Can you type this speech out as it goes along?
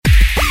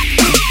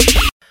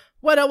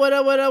What up, what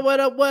up, what up, what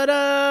up, what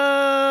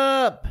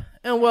up?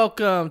 And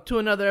welcome to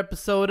another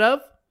episode of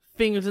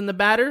Fingers in the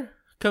Batter,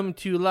 coming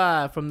to you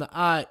live from the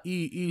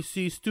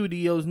IEEC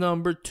Studios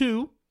number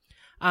 2.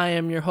 I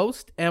am your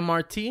host,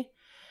 MRT,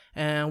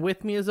 and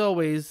with me as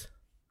always,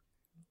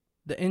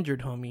 the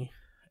injured homie,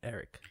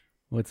 Eric.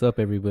 What's up,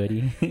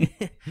 everybody?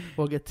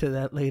 We'll get to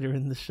that later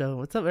in the show.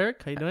 What's up,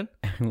 Eric? How you doing?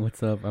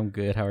 What's up? I'm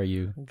good. How are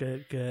you?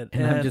 Good.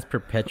 And I'm just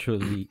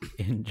perpetually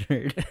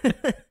injured.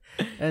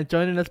 And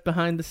joining us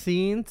behind the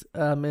scenes,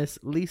 Miss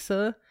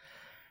Lisa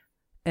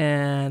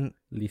and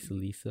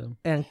Lisa.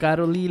 And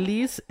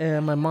Carolilis,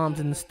 and my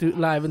mom's in the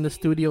live in the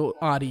studio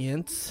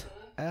audience.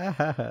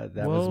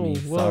 That was me.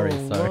 Sorry.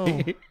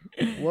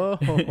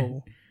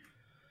 Whoa.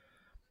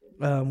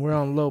 We're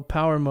on low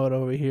power mode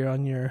over here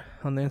on the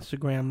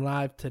Instagram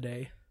live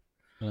today.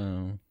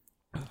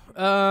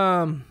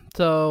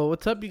 So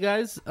what's up, you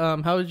guys?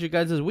 How was your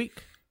guys'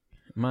 week?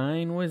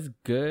 Mine was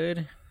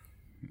good.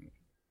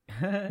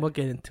 We'll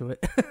get into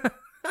it.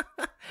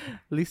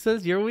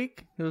 Lisa's, your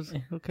week? It was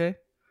okay.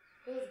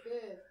 It was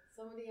good.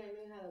 Somebody I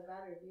knew had a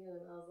bad review,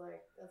 and I was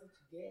like, "That's what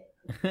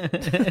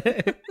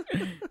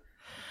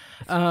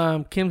you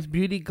get." Kim's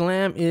Beauty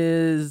Glam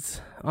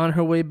is on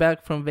her way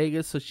back from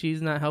Vegas, so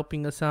she's not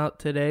helping us out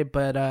today.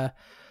 But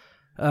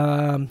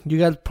you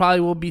guys probably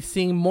will be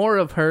seeing more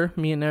of her.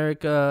 Me and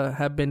Eric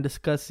have been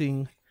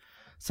discussing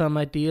some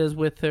ideas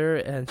with her,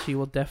 and she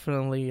will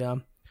definitely,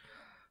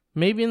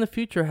 maybe in the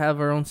future, have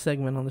her own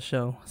segment on the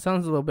show.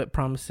 Sounds a little bit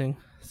promising.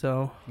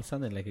 So it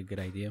sounded like a good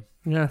idea.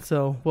 Yeah,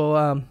 so we'll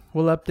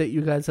update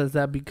you guys as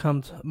that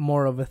becomes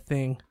more of a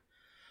thing.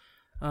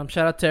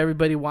 Shout out to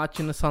everybody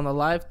watching us on the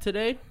live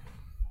today.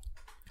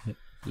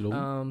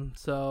 Hello.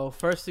 So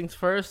first things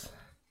first,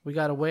 we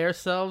gotta weigh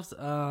ourselves.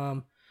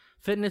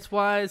 Fitness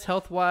wise,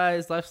 health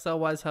wise, lifestyle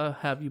wise, how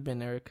have you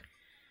been, Eric?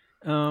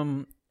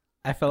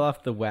 I fell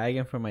off the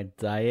wagon for my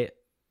diet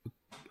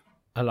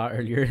a lot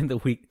earlier in the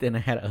week than I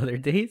had other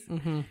days.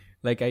 Mm-hmm.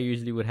 Like I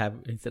usually would have,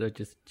 instead of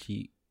just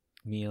cheat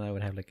meal, I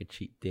would have like a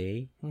cheat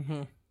day.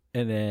 Mm-hmm.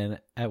 And then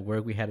at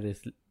work we had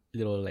this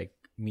little like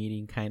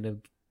meeting kind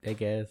of, I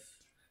guess,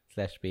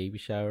 / baby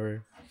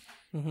shower.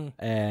 Mm-hmm.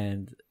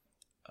 And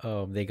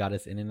they got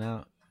us in and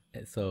out.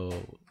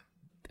 So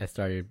I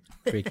started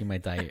breaking my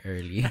diet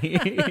early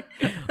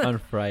on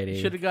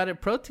Friday. Should have got it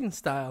protein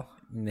style.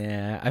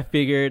 Nah, I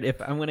figured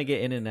if I'm gonna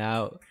get in and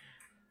out,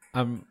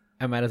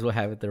 I might as well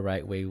have it the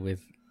right way with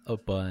a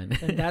bun.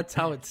 And that's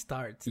how it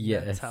starts.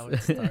 Yes. That's how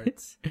it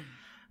starts.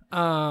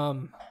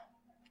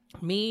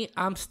 Me,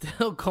 I'm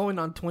still going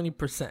on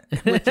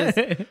 20%, which is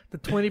the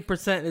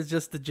 20% is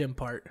just the gym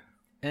part.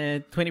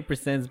 And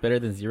 20% is better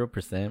than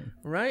 0%.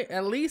 Right?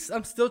 At least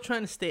I'm still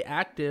trying to stay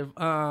active.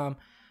 I'm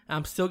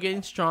still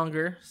getting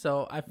stronger.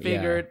 So I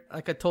figured,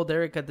 like I told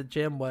Eric at the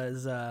gym,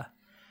 was I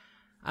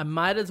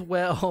might as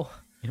well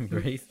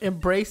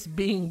embrace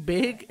being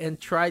big and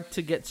try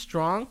to get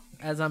strong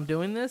as I'm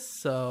doing this.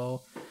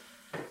 So,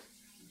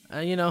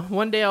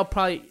 one day I'll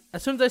probably,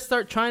 as soon as I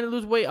start trying to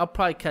lose weight, I'll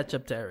probably catch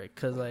up to Eric.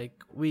 Because like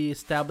we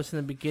established in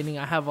the beginning,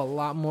 I have a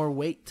lot more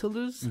weight to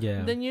lose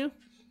than you.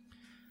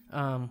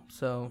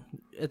 So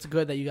it's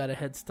good that you got a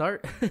head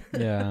start.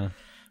 Yeah.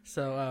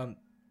 So,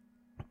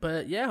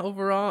 but yeah,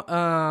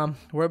 overall,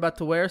 we're about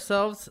to weigh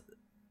ourselves.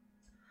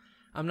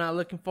 I'm not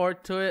looking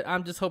forward to it.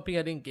 I'm just hoping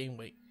I didn't gain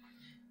weight.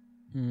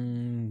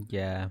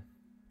 Yeah.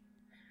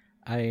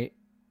 I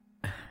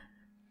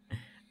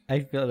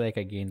feel like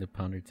I gained a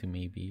pound or two,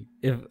 maybe,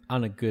 if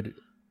on a good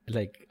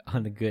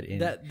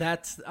end.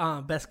 That's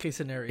best case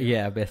scenario.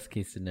 Yeah, best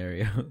case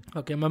scenario.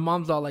 Okay, my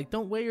mom's all like,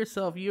 "Don't weigh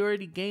yourself. You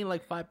already gained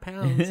like 5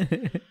 pounds."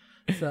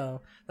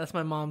 So that's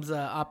my mom's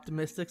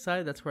optimistic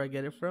side. That's where I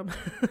get it from.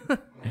 All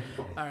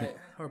right,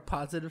 or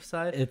positive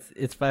side.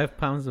 It's 5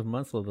 pounds of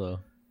muscle though.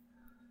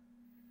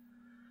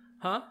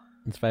 Huh?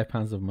 It's 5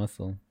 pounds of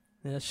muscle.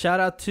 Yeah, shout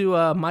out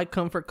to My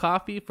Comfort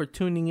Coffee for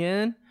tuning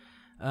in.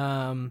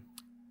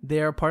 They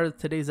are part of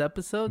today's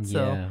episode.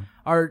 So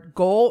our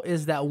goal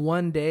is that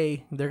one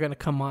day they're going to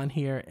come on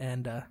here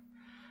and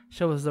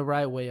show us the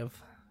right way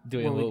of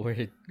doing what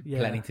we're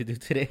planning to do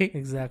today.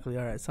 Exactly.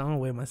 All right. So I'm going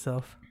to weigh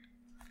myself.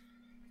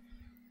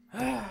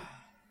 I'm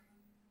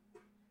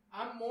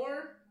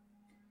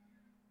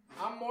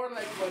more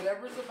like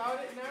whatever's about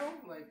it now.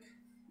 Like,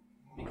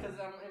 because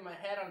I'm in my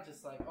head, I'm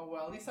just like, oh,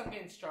 well, at least I'm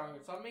getting stronger.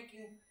 So I'm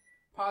making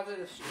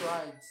positive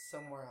strides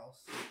somewhere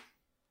else.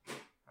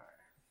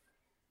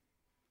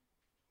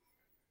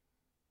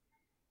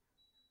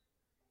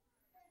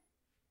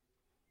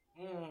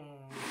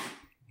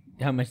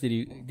 How much did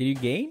you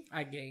gain?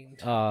 I gained.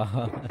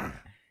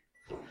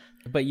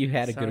 But you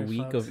had a Sorry, good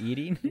week folks. of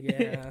eating.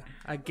 Yeah,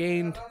 I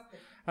gained.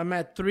 I'm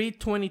at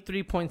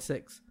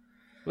 323.6.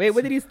 Wait,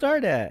 what did you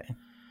start at?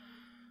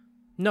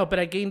 No, but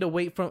I gained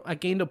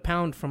a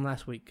pound from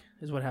last week.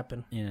 Is what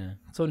happened. Yeah.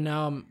 So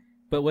now I'm.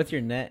 But what's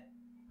your net?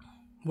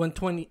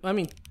 120. I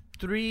mean,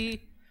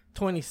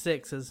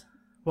 326 is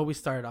what we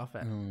started off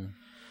at.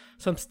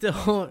 So I'm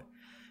still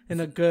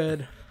in a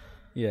good.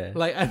 Yeah.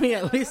 Like, I mean,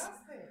 at least.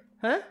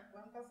 Huh?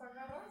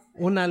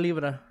 Una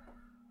libra.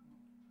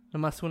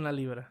 Nomás una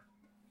libra.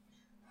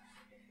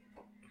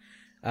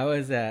 I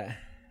was at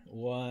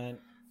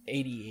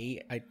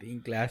 188, I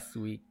think, last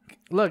week.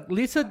 Look,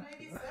 Lisa.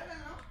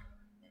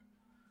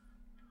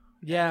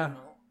 Yeah.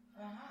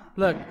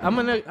 Look, I'm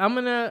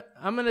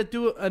gonna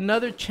do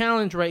another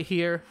challenge right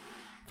here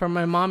for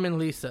my mom and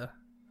Lisa.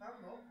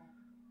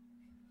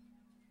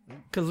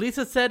 Cause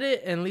Lisa said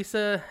it, and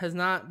Lisa has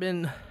not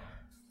been.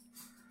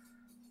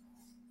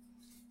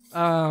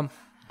 The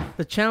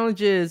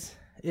challenge is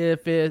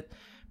if it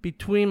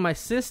between my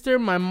sister,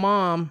 my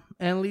mom,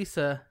 and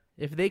Lisa,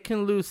 if they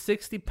can lose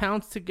 60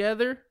 pounds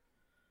together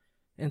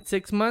in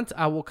 6 months,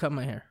 I will cut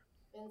my hair.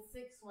 In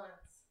 6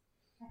 months.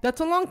 That's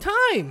a long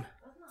time.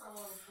 That's not a long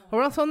time.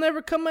 Or else I'll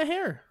never cut my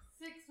hair.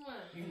 6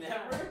 months. You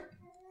never?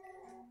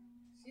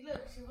 She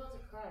wants to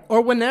cry.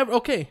 Or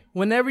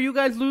whenever you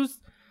guys lose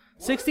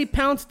 60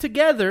 pounds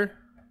together,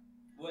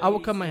 I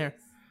will cut my hair.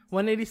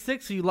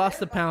 186, so you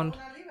lost a pound.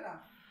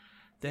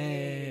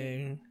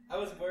 Dang. I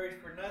was worried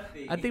for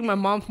nothing. I think my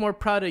mom's more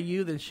proud of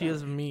you than she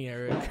is of me,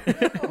 Eric.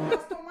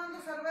 ¿Estás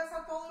tomando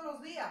cerveza todos los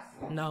días?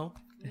 No.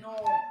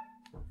 No.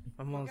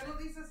 My mom's, ¿Por qué no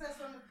dices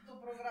eso en tu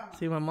programa?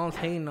 see, my mom's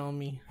hating on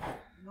me.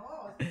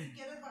 No, si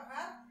quieres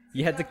bajar.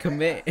 You had to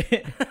commit.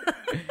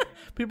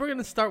 People are going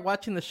to start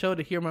watching the show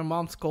to hear my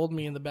mom scold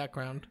me in the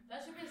background.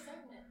 That should be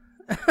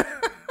a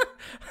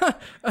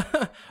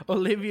segment.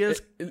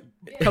 Olivia's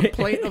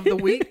complaint of the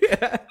week.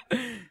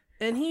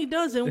 And he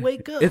doesn't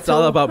wake up. It's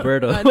all about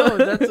Berto. I know,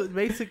 that's what,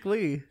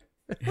 basically.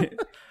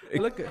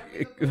 Look,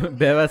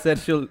 Beba said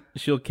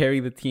she'll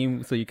carry the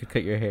team so you could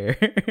cut your hair.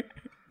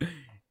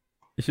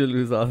 She'll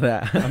lose all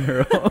that on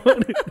her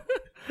own.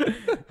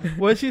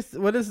 what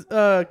is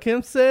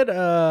Kim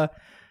said?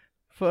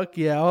 Fuck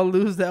yeah, I'll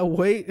lose that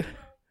weight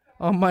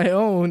on my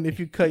own if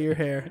you cut your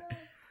hair.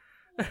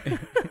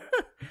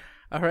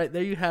 All right,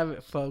 there you have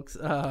it, folks.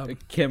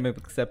 Kim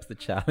accepts the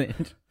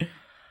challenge.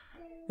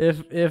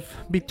 If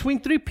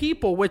between 3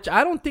 people, which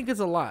I don't think is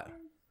a lot,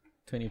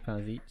 20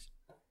 pounds each.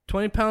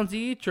 20 pounds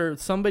each, or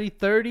somebody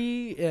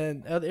 30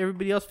 and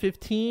everybody else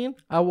 15,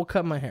 I will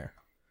cut my hair.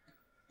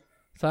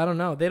 So I don't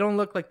know. They don't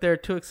look like they're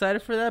too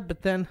excited for that,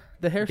 but then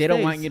the hair They stays.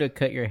 don't want you to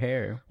cut your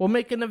hair. We'll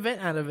make an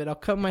event out of it. I'll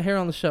cut my hair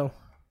on the show.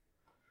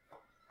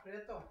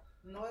 Preto,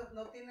 no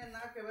tiene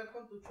nada que ver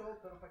con tu show,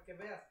 pero para que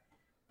veas.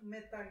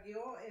 Me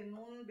tagueó en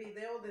un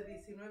video de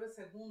 19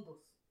 segundos.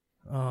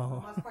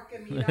 Oh. Nomás pa' que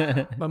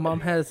mirara. My mom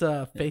has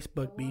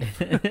Facebook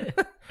beef.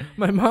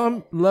 My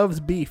mom loves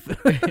beef.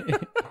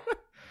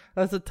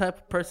 That's the type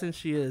of person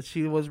she is.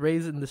 She was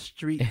raised in the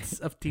streets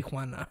of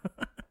Tijuana.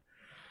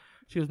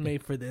 She was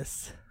made for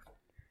this.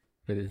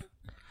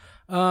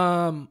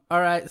 All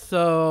right,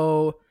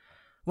 so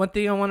one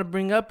thing I want to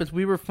bring up is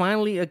we were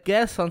finally a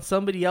guest on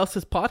somebody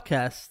else's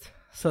podcast.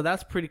 So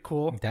that's pretty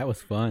cool. That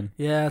was fun.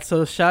 Yeah,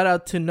 so shout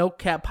out to No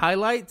Cap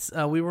Highlights.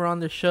 We were on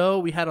the show.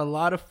 We had a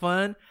lot of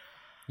fun.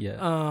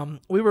 Yeah.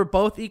 We were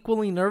both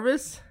equally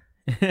nervous.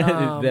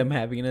 Them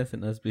having us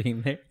and us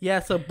being there. Yeah,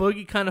 so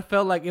Boogie kind of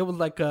felt like it was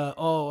like a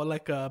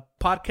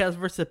podcast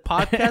versus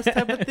podcast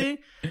type of thing.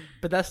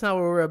 But that's not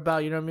what we're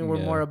about, you know what I mean? We're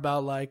more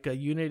about like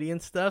unity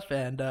and stuff,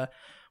 and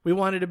we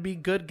wanted to be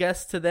good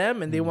guests to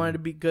them, and they wanted to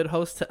be good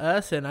hosts to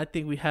us, and I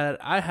think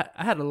I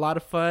had a lot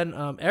of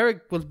fun.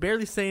 Eric was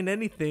barely saying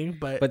anything,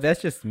 but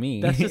that's just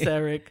me. That's just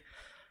Eric.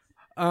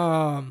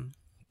 But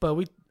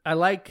I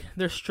like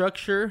their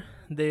structure.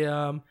 They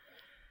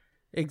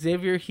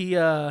Xavier,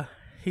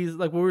 he's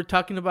like, we were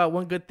talking about,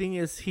 one good thing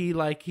is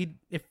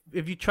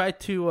if you try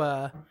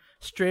to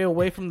stray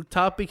away from the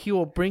topic, he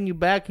will bring you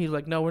back. And he's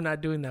like, no, we're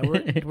not doing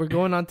that. We're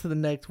going on to the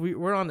next.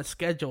 We're on a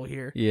schedule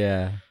here.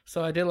 Yeah.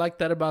 So I did like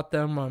that about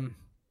them.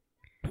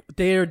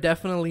 They are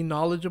definitely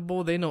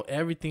knowledgeable. They know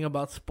everything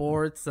about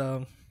sports.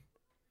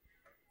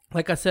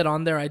 Like I said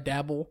on there, I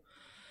dabble.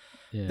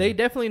 Yeah. They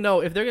definitely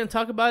know if they're gonna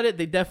talk about it.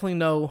 They definitely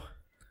know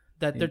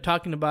that they're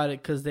talking about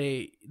it because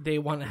they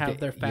want to have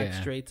their facts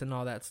straight and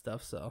all that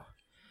stuff. So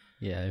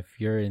yeah, if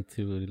you're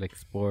into like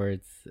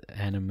sports,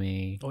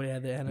 anime,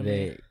 the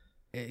anime,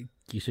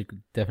 you should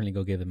definitely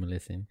go give them a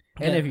listen.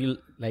 Yeah. And if you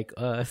like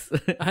us,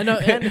 I know,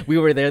 and we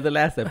were there the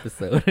last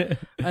episode.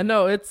 I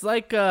know it's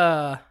like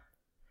what's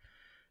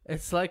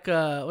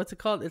it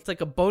called? It's like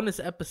a bonus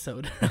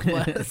episode.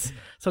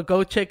 So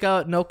go check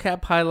out No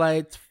Cap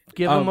Highlights.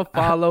 Give them a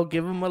follow.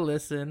 Give them a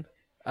listen.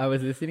 I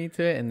was listening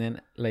to it, and then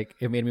like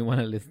it made me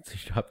want to listen to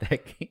Drop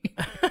That King.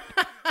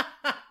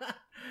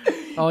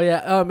 Oh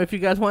yeah. If you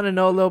guys want to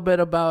know a little bit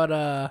about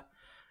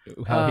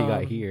how he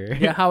got here,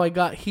 how I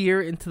got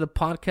here into the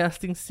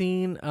podcasting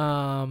scene.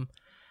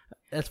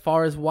 As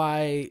far as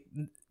why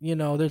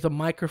there's a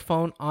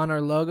microphone on our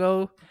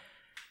logo,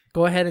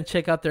 go ahead and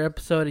check out their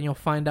episode, and you'll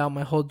find out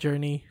my whole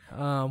journey,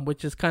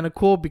 which is kind of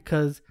cool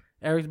because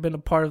Eric's been a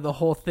part of the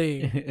whole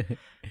thing,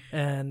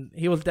 and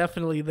he was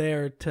definitely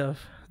there to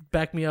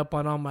back me up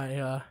on all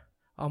my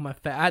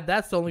facts.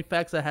 That's the only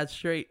facts I had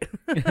straight.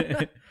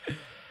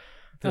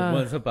 The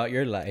ones about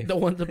your life. The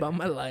ones about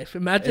my life.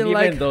 Imagine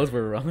and even those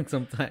were wrong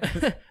sometimes.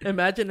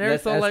 Imagine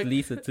Eric's all like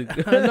Lisa too.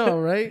 I know,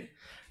 right?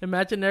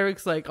 Imagine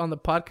Eric's like on the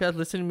podcast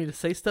listening to me to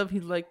say stuff.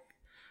 He's like,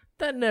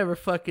 That never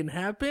fucking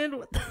happened.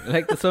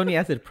 Like the Sony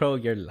Acid Pro,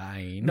 you're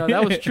lying. No,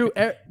 that was true.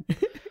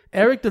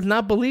 Eric does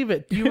not believe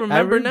it. Do you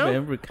remember,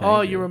 now?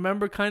 Oh, you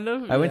remember kind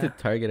of? I went to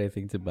Target, I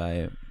think, to buy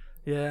it.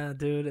 Yeah,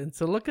 dude. And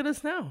so look at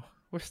us now.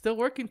 We're still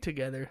working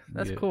together.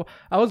 That's cool.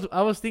 I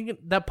was thinking,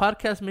 that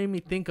podcast made me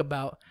think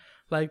about,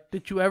 like,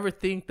 did you ever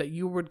think that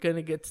you were going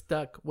to get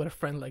stuck with a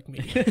friend like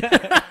me?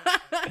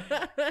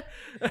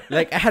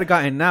 Like, I had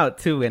gotten out,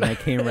 too, and I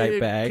came right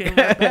back.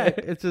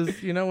 It's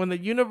just, when the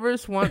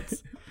universe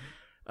wants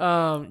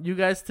you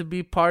guys to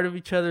be part of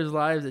each other's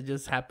lives, it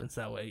just happens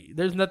that way.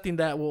 There's nothing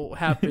that will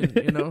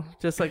happen,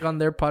 just like on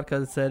their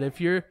podcast it said,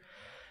 if you're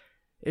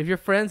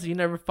friends, you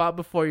never fought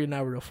before, you're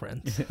not real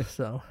friends.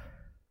 So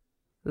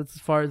that's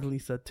as far as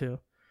Lisa too.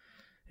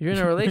 If you're in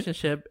a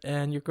relationship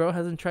and your girl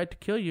hasn't tried to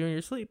kill you in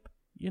your sleep,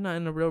 you're not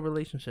in a real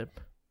relationship.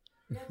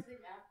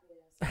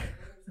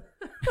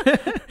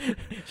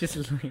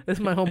 Just like, it's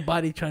my whole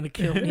body trying to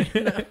kill me.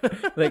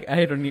 Like,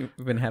 I don't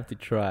even have to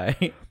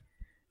try.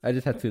 I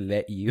just have to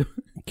let you.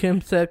 Kim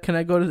said, "Can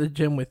I go to the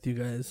gym with you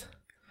guys?"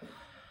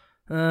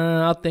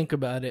 I'll think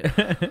about it.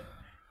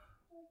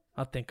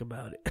 I'll think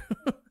about it.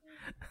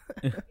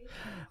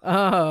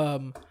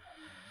 All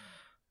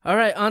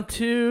right, on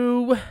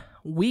to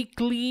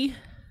weekly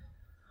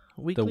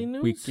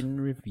news.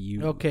 Weekend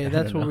review. Okay,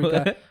 that's what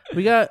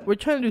we got. We're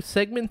trying to do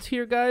segments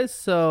here, guys.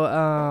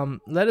 So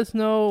let us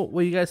know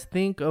what you guys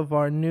think of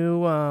our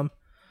new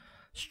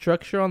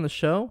structure on the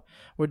show.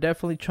 We're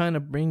definitely trying to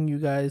bring you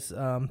guys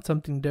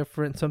something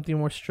different, something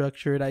more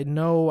structured. I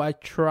know I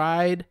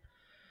tried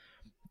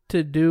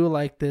to do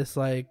like this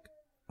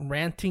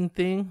ranting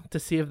thing to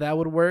see if that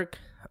would work.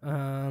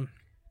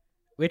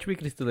 Which we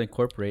could still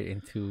incorporate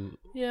into.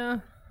 Yeah,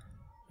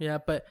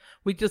 but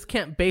we just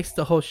can't base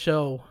the whole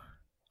show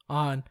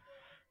on,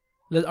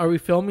 are we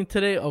filming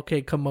today?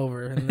 Okay, come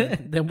over. And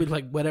then we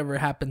whatever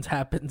happens.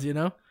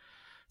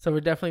 So we're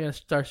definitely going to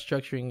start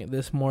structuring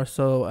this more.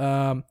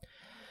 So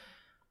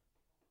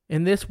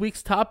in this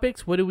week's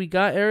topics, what do we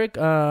got, Eric?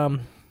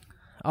 I'll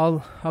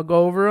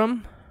go over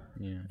them.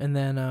 Yeah. And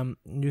then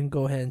you can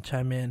go ahead and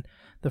chime in.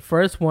 The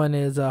first one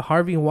is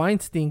Harvey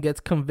Weinstein gets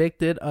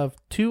convicted of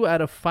 2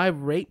 out of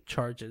 5 rape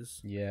charges.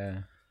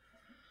 Yeah.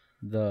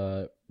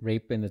 The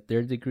rape in the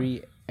 3rd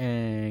degree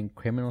and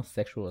criminal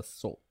sexual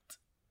assault.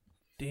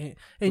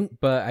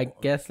 But I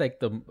guess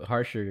the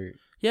harsher.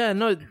 Yeah,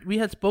 no, we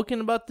had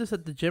spoken about this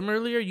at the gym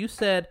earlier. You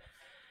said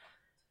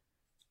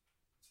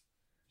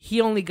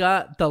he only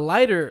got the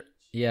lighter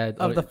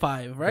of the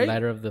 5, right? The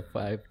lighter of the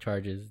 5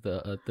 charges.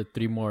 The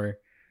 3 more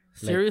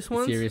serious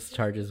ones? Serious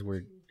charges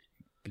were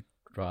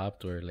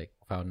dropped or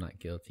found not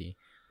guilty,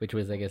 which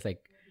was, I guess,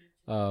 rape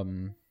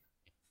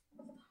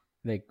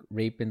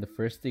in the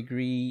 1st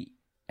degree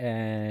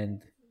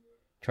and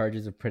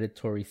charges of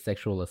predatory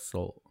sexual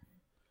assault.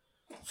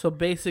 So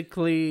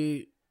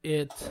basically,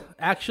 it's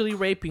actually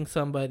raping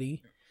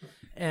somebody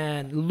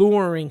and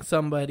luring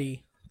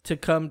somebody to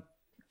come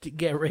to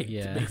get raped,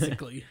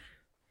 basically.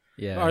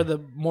 Yeah. Are the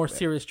more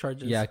serious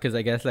charges. Yeah, because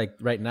I guess,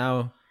 right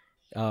now,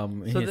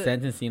 in his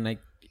sentencing,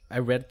 I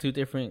read 2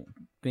 different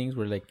things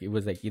where, it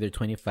was, either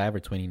 25 or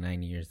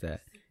 29 years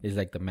that is,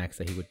 the max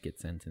that he would get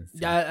sentenced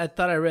to. Yeah, I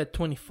thought I read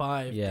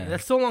 25. Yeah.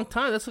 That's still a long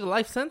time. That's a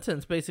life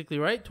sentence, basically,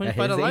 right?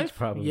 25 to life?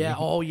 Probably. Yeah.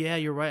 Oh, yeah,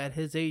 you're right. At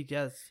his age,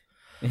 yes.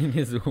 In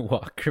his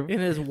walker.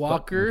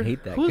 I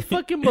hate that Who guy.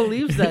 fucking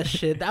believes that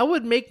shit? That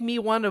would make me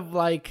want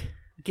to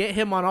get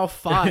him on all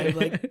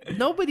 5.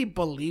 Nobody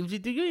believes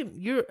you.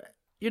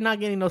 You're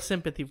not getting no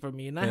sympathy from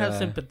me, and I have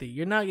sympathy.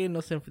 You're not getting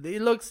no sympathy.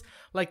 It looks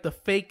like the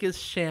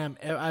fakest sham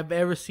I've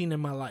ever seen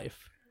in my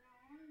life.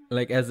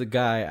 As a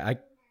guy,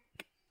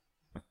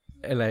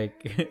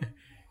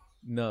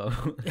 no.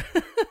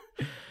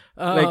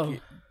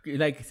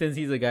 Since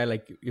he's a guy,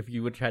 if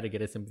you would try to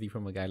get a sympathy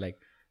from a guy,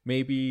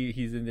 maybe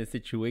he's in this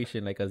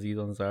situation like Aziz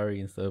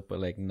Ansari and stuff, but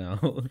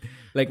no.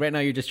 Right now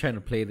you're just trying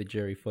to play the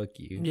jury. Fuck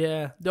you.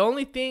 Yeah. The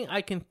only thing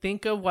I can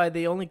think of why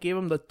they only gave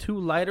him the 2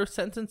 lighter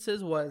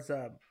sentences was,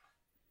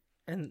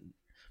 and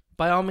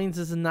by all means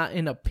this is not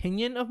an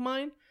opinion of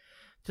mine,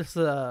 just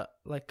a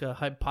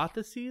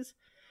hypothesis,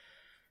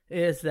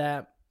 is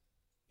that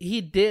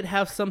he did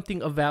have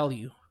something of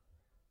value.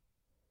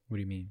 What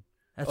do you mean?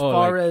 As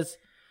far as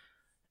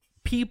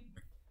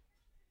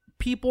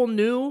people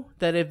knew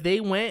that if they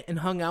went and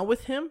hung out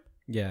with him,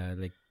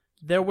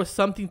 there was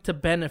something to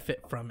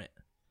benefit from it.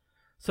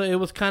 So it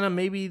was kind of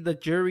maybe the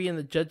jury and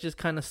the judges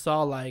kind of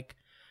saw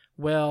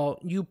well,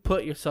 you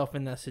put yourself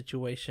in that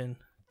situation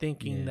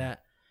thinking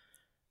that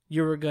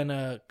you were going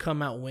to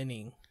come out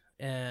winning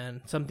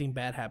and something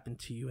bad happened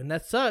to you. And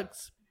that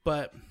sucks,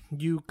 but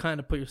you kind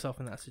of put yourself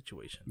in that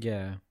situation.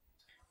 Yeah.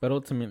 But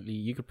ultimately,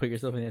 you could put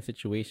yourself in that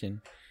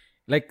situation.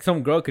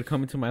 Some girl could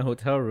come into my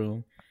hotel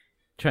room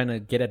trying to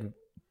get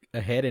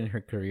ahead in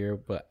her career,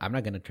 but I'm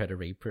not going to try to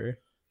rape her.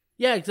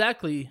 Yeah,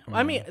 exactly.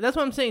 I mean, that's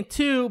what I'm saying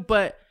too,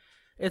 but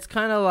it's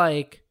kind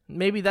of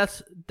maybe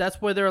that's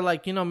where they're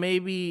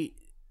maybe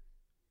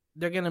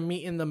they're going to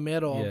meet in the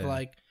middle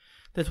of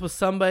this was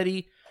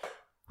somebody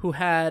who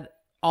had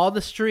all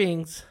the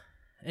strings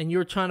and you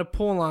were trying to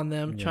pull on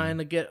them, trying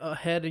to get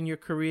ahead in your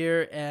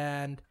career,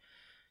 and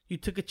you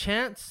took a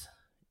chance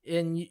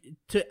and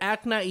to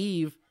act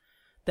naive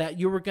that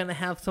you were going to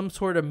have some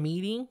sort of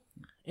meeting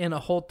in a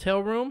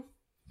hotel room.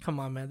 Come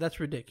on, man. That's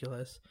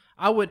ridiculous.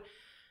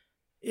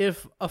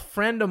 If a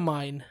friend of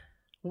mine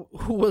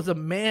who was a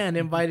man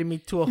invited me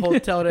to a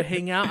hotel to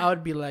hang out, I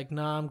would be like,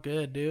 nah, I'm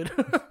good, dude.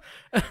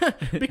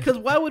 Because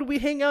why would we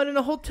hang out in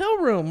a hotel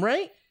room,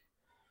 right?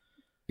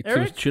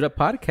 To shoot a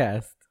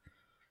podcast.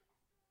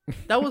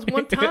 That was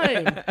one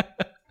time.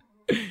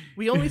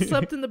 We only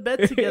slept in the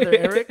bed together,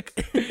 Eric.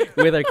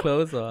 With our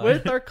clothes on.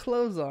 With our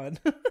clothes on.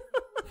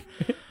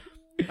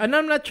 And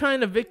I'm not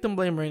trying to victim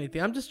blame or anything.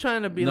 I'm just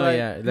trying to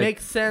make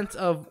sense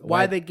of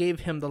why they gave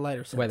him the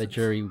lighter sentence. Why the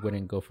jury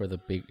wouldn't go for the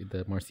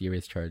more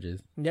serious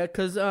charges. Yeah,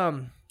 because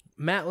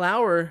Matt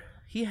Lauer,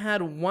 he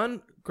had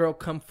one girl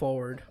come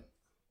forward,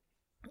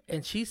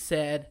 and she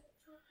said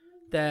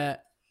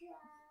that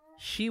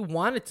she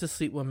wanted to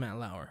sleep with Matt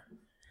Lauer,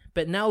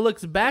 but now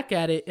looks back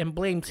at it and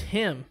blames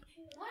him.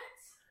 What?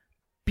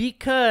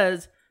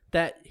 Because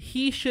that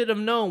he should have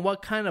known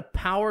what kind of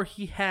power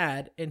he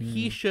had, and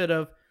he should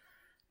have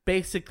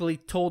basically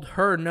told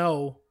her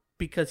no,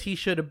 because he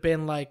should have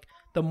been like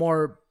the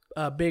more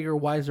bigger,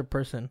 wiser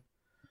person.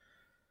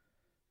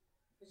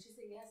 But she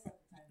said yes at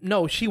the time.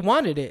 No, she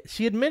wanted it.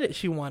 She admitted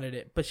she wanted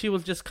it, but she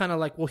was just kind of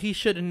like, well, he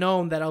should have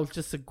known that I was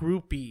just a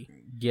groupie.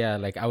 Yeah,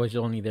 like I was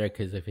only there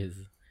because of his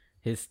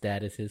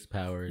status, his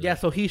powers. Yeah,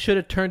 so he should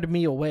have turned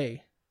me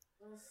away.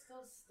 That's so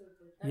stupid.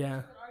 Yeah.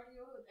 You could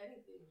argue with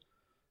anything.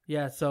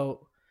 Yeah,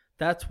 so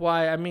that's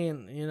why, I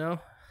mean,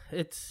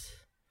 it's...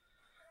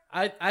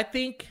 I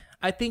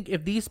think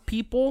if these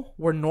people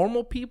were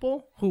normal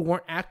people who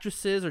weren't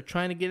actresses or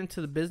trying to get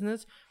into the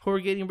business who were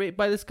getting raped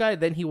by this guy,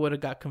 then he would have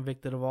got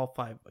convicted of all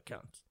 5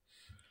 accounts.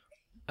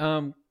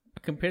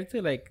 Compared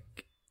to like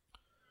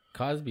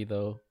Cosby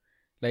though,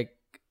 like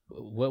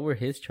what were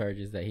his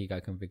charges that he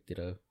got convicted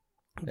of?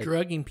 Like,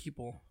 drugging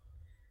people.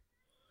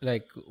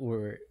 Like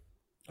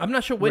I'm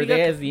not sure were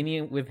they as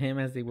lenient with him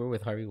as they were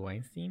with Harvey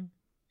Weinstein?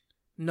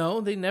 No,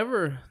 they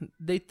never.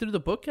 They threw the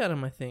book at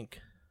him, I think.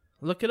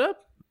 Look it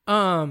up.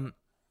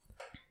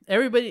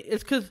 Everybody,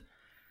 it's because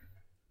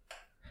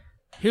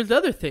here's the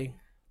other thing.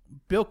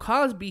 Bill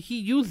Cosby, he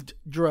used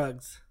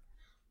drugs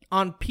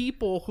on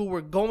people who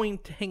were going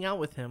to hang out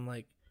with him.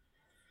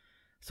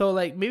 So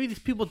maybe these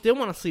people did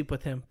want to sleep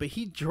with him, but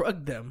he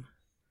drugged them.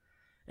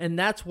 And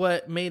that's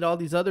what made all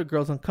these other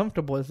girls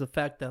uncomfortable, is the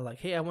fact that like,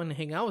 hey, I want to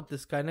hang out with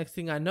this guy. Next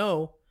thing I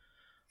know,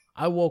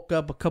 I woke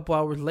up a couple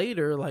hours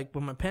later, like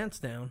with my pants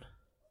down.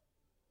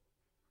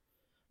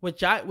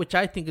 Which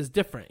I think is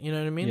different. You know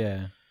what I mean?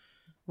 Yeah.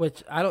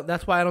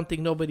 That's why I don't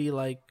think nobody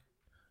like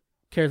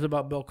cares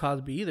about Bill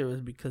Cosby either,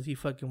 is because he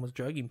fucking was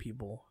drugging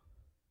people.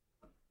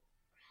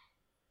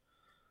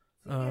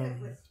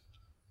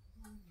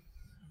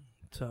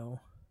 So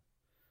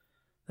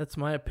that's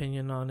my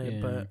opinion on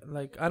it, but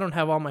like I don't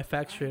have all my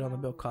facts straight on the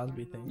Bill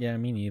Cosby thing. Yeah,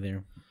 me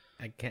neither.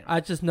 I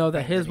just know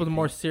that his was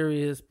more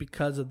serious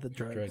because of the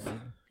drugs.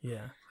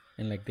 Yeah.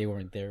 And like they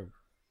weren't there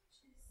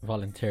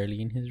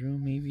voluntarily in his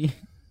room, maybe.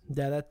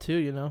 Yeah, that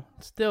too,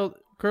 Still,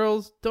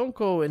 girls, don't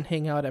go and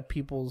hang out at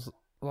people's,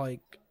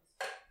 like...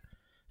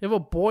 If a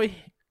boy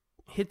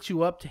hits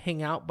you up to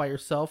hang out by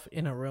yourself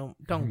in a room,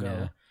 don't go.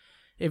 Yeah.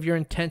 If your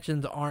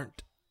intentions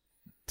aren't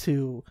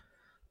to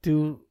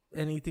do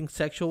anything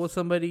sexual with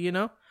somebody,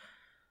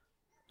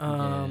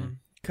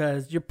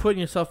 Because you're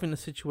putting yourself in a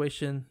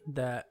situation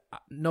that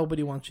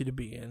nobody wants you to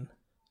be in,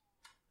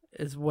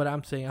 is what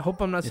I'm saying. I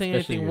hope I'm not saying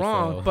anything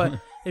wrong, but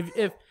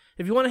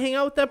if you want to hang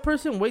out with that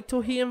person, wait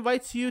till he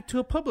invites you to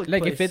a public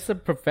place. Like, if it's a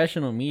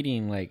professional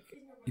meeting, like,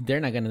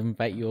 they're not going to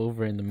invite you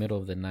over in the middle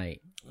of the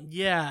night.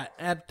 Yeah,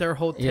 at their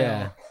hotel.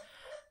 Yeah.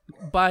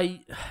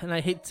 And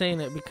I hate saying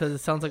it because it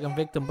sounds like I'm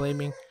victim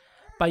blaming.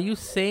 By you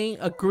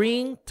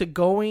agreeing to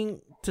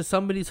going to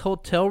somebody's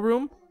hotel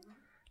room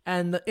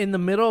and in the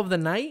middle of the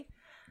night,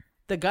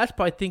 the guy's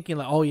probably thinking,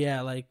 like, oh,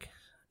 yeah, like,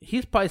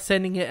 he's probably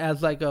sending it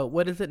as, like,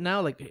 what is it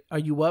now? Like, are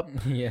you up?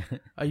 Yeah.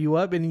 Are you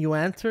up? And you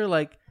answer,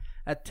 like,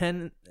 at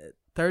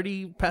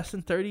 10:30,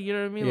 passing 30, you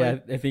know what I mean? Yeah,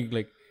 like, I think,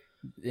 like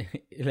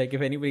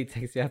if anybody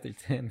texts you after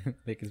 10,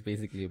 like, it's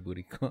basically a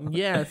booty call.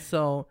 Yeah,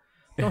 so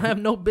don't have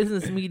no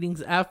business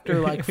meetings after,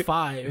 like,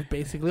 5,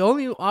 basically.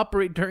 Only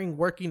operate during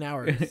working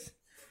hours.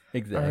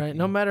 Exactly. All right,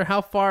 no matter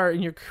how far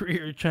in your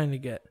career you're trying to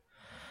get.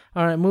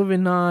 All right,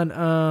 moving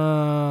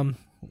on.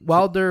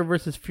 Wilder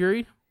versus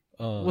Fury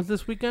was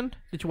this weekend.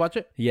 Did you watch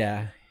it?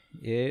 Yeah,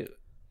 it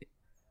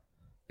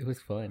was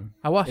fun.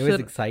 I watched it. It was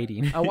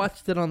exciting. I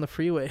watched it on the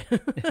freeway,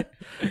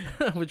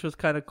 which was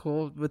kind of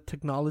cool with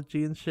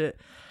technology and shit.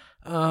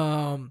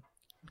 Who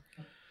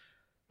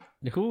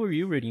were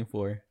you rooting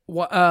for?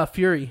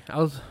 Fury. I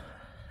was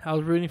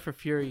rooting for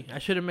Fury. I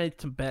should have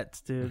made some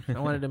bets, dude. I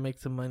wanted to make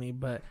some money,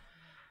 but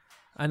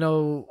I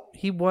know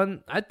he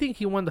won. I think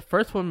he won the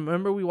first one.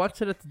 Remember, we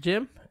watched it at the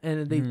gym,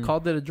 and they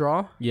called it a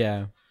draw.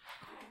 Yeah.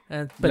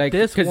 But like,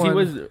 this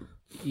one,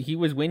 he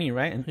was winning,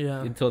 right?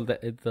 Until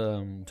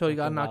he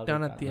got knocked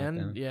down at the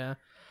end. Yeah.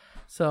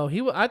 So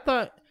I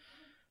thought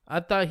I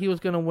thought he was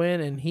gonna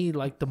win, and he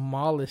like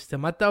demolished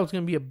him. I thought it was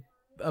gonna be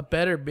a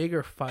better,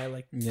 bigger fight,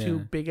 like two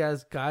big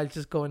ass guys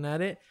just going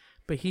at it.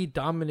 But he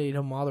dominated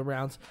him all the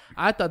rounds.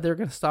 I thought they were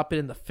gonna stop it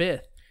in the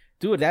 5th.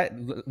 Dude, that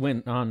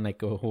went on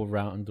like a whole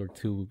round or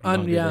two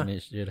longer than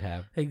it should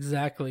have.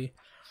 Exactly.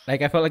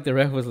 Like I felt like the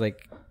ref was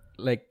like,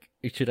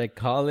 should I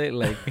call it?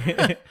 Like,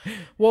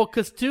 well,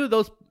 because too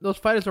those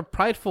fighters are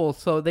prideful,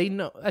 so they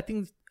know. I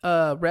think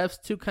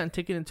refs too kind of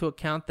take it into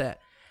account that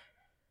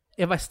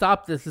if I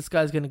stop this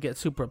guy's gonna get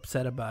super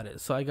upset about it.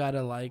 So I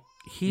gotta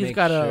he's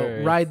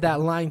gotta ride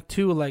that line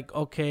too. Like,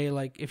 okay,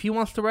 like if he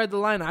wants to ride the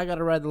line, I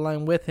gotta ride the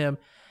line with him.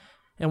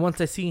 And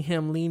once I see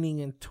him leaning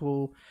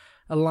into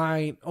a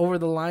line over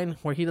the line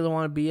where he doesn't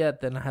want to be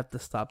at, then I have to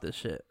stop this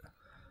shit.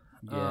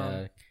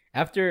 Yeah.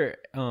 After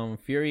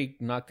Fury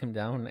knocked him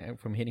down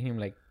from hitting him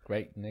like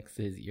right next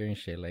to his ear and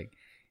shit, like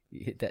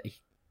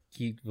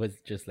he was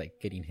just like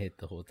getting hit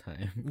the whole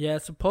time. Yeah,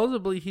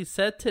 supposedly he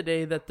said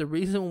today that the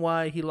reason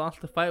why he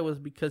lost the fight was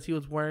because he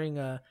was wearing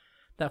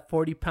that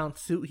 40-pound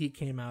suit he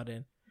came out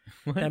in.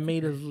 What? That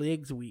made his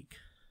legs weak.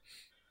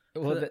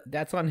 Well,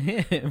 that's on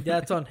him.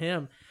 That's on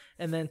him.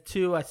 And then,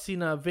 too, I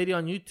seen a video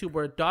on YouTube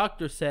where a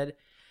doctor said,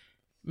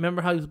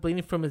 remember how he was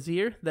bleeding from his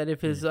ear? That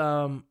if his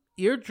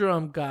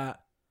eardrum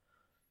got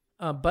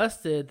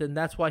busted, then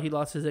that's why he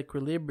lost his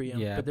equilibrium.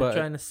 Yeah, but they're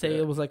trying to say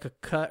it was like a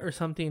cut or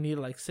something. He needed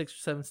like 6 or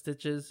 7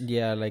 stitches.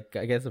 Yeah, like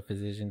I guess a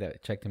physician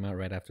that checked him out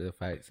right after the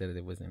fight said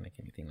it wasn't like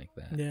anything like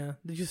that. Yeah.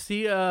 Did you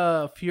see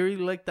Fury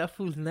lick that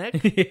fool's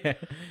neck? Yeah.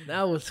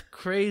 That was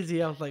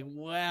crazy. I was like,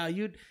 wow,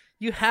 You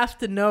have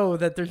to know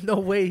that there's no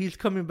way he's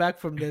coming back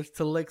from this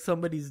to lick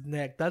somebody's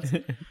neck.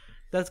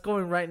 That's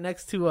going right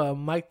next to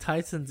Mike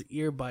Tyson's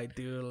ear bite,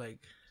 dude. Like,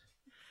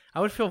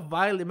 I would feel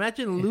violated.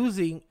 Imagine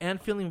losing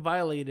and feeling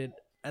violated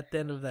at the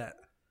end of that.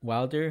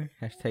 Wilder,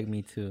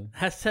 #MeToo.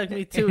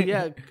 #MeToo,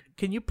 yeah.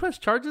 Can you press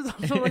charges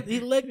on someone? He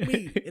licked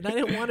me, and I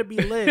didn't want to be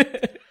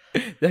licked.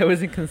 That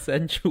wasn't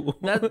consensual.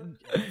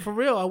 For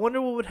real, I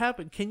wonder what would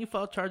happen. Can you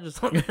file charges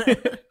on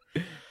that?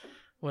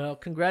 Well,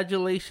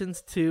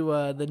 congratulations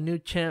to the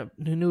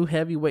new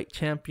heavyweight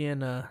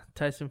champion,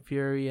 Tyson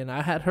Fury. And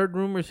I had heard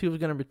rumors he was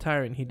going to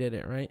retire, and he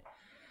didn't, right?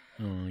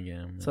 Oh,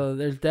 yeah. So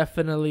there's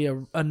definitely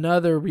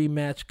another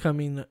rematch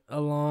coming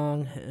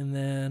along. And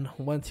then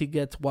once he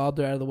gets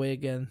Wilder out of the way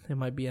again, it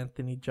might be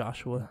Anthony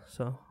Joshua.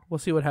 So we'll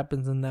see what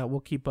happens in that. We'll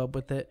keep up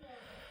with it.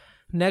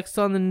 Next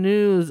on the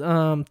news,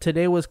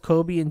 today was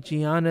Kobe and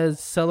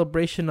Gianna's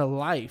celebration of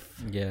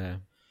life. Yeah.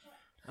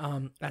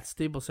 At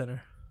Staples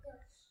Center.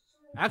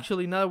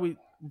 Actually, now that we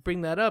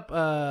bring that up,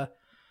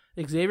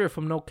 Xavier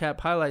from No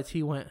Cap Highlights,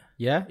 he went.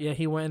 Yeah? Yeah,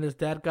 he went and his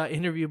dad got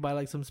interviewed by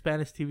like some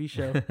Spanish TV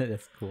show.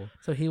 That's cool.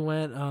 So he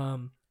went.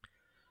 Damn,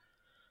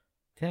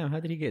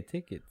 how did he get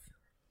tickets?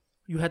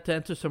 You had to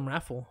enter some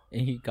raffle. And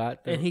he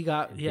got them? And he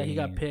got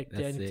picked.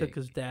 Yeah, and he sick. took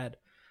his dad.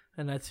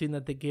 And I'd seen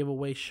that they gave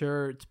away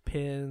shirts,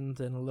 pins,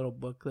 and a little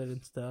booklet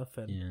and stuff.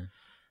 And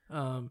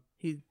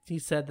he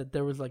said that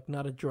there was like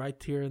not a dry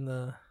tear in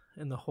the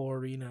whole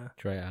arena.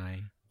 Dry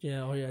eye.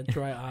 Yeah,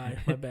 dry eye.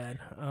 My bad.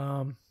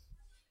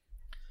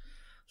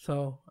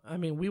 So, I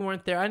mean, we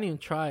weren't there. I didn't even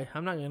try.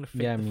 I'm not going to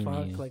fake the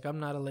fuck. Like, I'm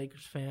not a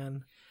Lakers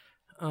fan.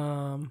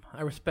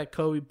 I respect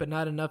Kobe, but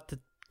not enough to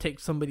take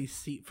somebody's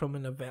seat from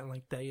an event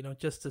like that,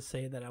 just to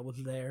say that I was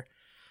there.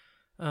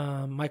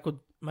 Michael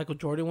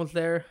Jordan was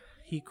there.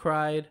 He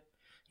cried.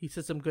 He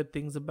said some good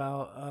things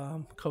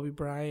about Kobe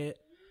Bryant.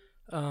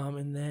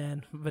 And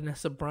then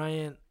Vanessa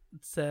Bryant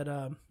said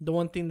the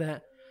one thing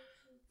that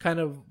kind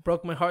of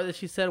broke my heart that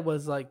she said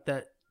was like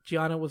that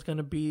Gianna was going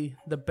to be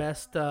the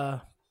best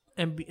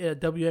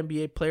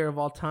WNBA player of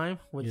all time,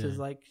 which is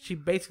like, she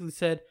basically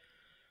said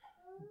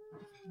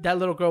that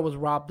little girl was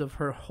robbed of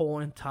her whole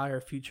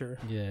entire future.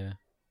 Yeah.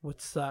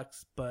 Which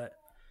sucks, but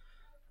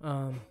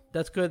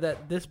that's good that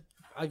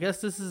I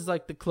guess this is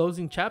like the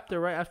closing chapter.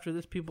 Right after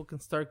this, people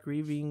can start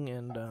grieving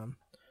and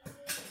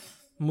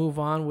move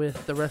on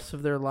with the rest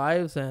of their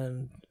lives,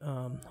 and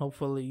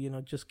hopefully,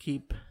 just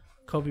keep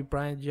Kobe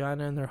Bryant,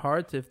 Gianna in their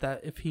hearts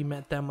if he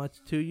meant that much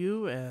to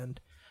you, and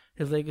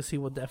his legacy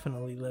will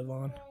definitely live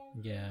on.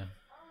 Yeah.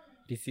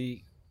 Do you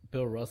see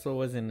Bill Russell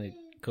was in a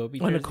Kobe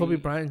jersey? On a Kobe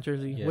Bryant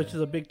jersey, which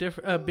is a big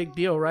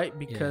deal, right?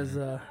 Because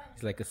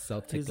he's like a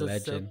Celtic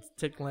legend.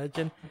 Celtic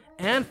legend.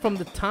 And from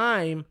the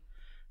time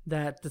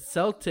that the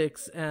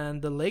Celtics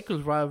and the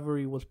Lakers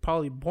rivalry was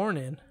probably born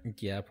in.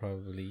 Yeah,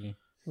 probably.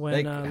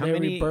 When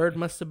Larry Bird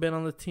must have been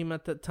on the team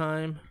at that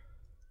time.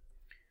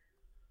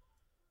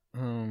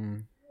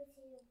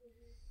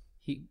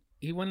 He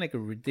won like a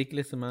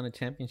ridiculous amount of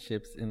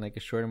championships in like a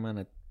short amount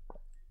of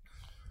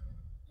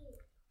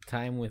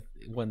time with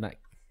what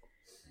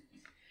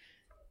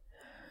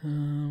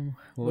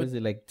was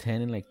it, like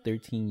 10 and like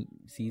 13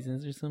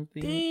 seasons or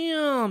something?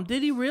 Damn,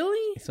 did he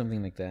really?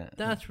 Something like that.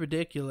 That's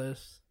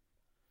ridiculous.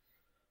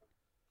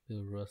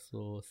 Bill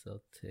Russell,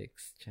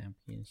 Celtics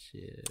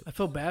championship. I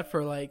feel bad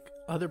for like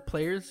other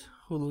players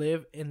who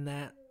live in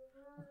that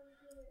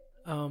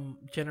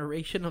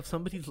generation of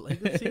somebody's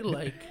legacy.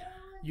 Like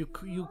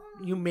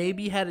you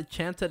maybe had a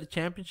chance at a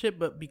championship,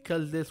 but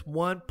because this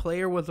one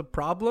player was a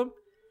problem,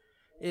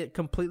 it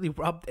completely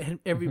robbed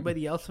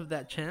everybody else of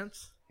that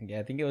chance. Yeah,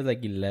 I think it was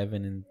like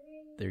 11 and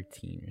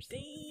 13 or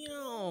something.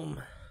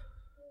 Damn.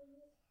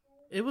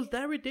 It was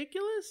that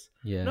ridiculous?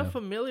 Yeah. I'm not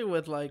familiar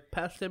with like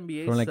past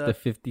NBA From like stuff. the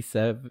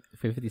 57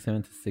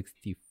 to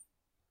 60.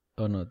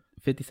 Oh no,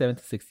 57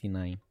 to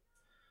 69.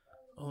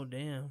 Oh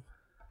damn.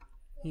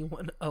 He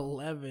won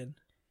 11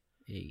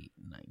 8,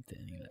 9,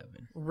 10,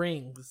 11.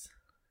 rings.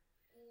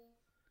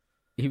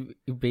 He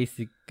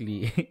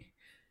basically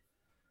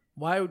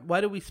Why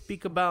do we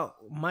speak about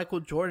Michael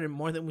Jordan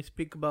more than we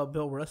speak about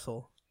Bill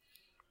Russell?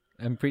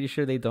 I'm pretty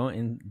sure they don't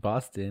in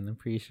Boston. I'm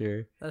pretty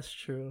sure That's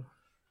true.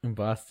 in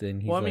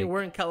Boston. He's Well, I mean, like,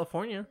 we're in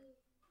California.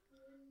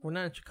 We're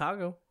not in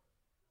Chicago.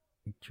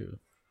 true.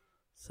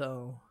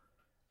 So,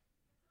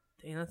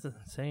 dang, that's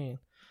insane.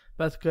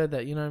 But that's good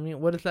that, you know what I mean?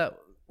 What is that?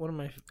 One of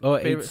my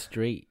favorite. 8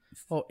 straight.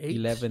 Oh,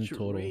 11 straight.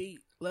 total.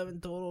 11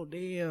 total,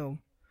 damn.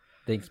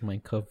 Thanks, my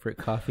Comfort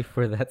Coffee,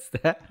 for that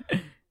stat.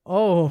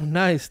 Oh,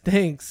 nice.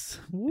 Thanks.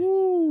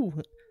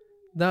 Woo.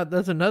 Now,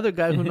 that's another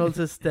guy who knows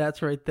his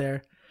stats right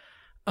there.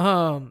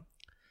 So,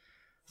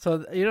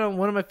 you know,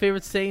 one of my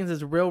favorite sayings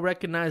is real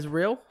recognize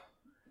real.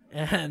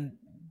 And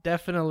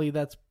definitely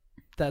that's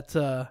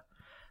a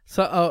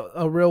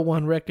real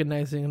one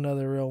recognizing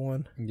another real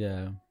one.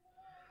 Yeah.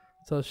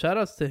 So shout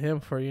outs to him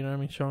for, you know what I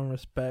mean, showing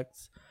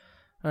respects.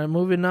 All right,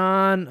 moving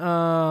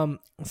on.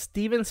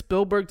 Steven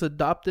Spielberg's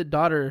adopted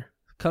daughter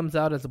comes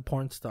out as a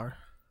porn star.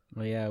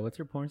 Oh yeah, what's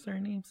her porn star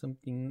name?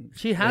 Something.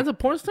 She has a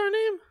porn star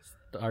name?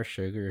 Star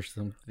Sugar or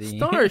something.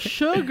 Star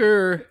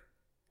Sugar.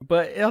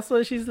 But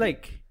also, she's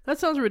like. That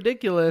sounds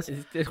ridiculous.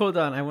 Hold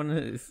on, I want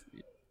to.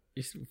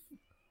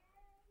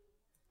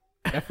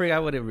 I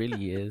forgot what it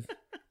really is.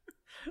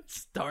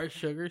 Star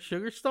Sugar,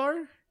 Sugar Star.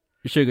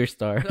 Sugar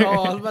Star.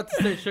 Oh, I was about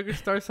to say Sugar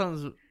Star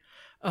sounds.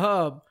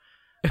 One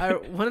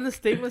of the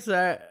statements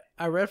that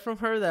I read from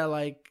her that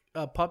like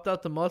popped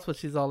out the most was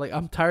she's all like,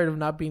 "I'm tired of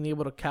not being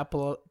able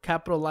to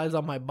capitalize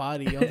on my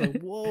body." I was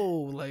like,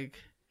 "Whoa, like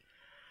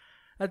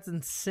that's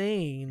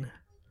insane."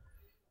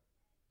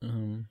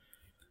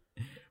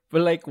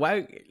 But like,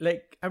 why?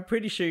 Like, I'm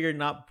pretty sure you're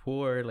not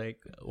poor. Like,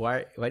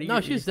 why? Why do you? No,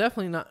 she's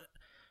definitely not.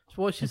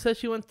 Well, she says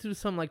she went through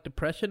some like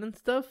depression and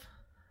stuff.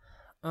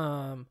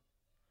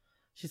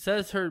 She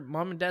says her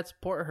mom and dad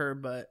support her,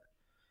 but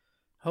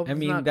I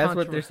mean, that's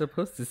what they're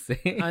supposed to say.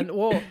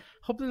 Well,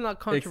 hopefully not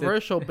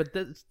controversial, but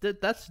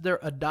that's their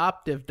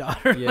adoptive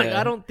daughter. Yeah. Like,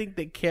 I don't think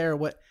they care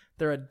what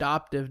their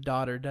adoptive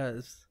daughter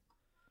does.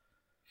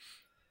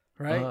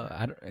 Right?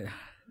 I don't.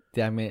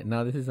 Damn it!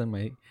 Now this is on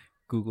my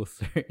Google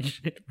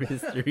search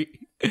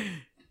history.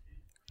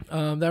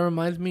 That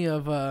reminds me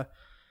of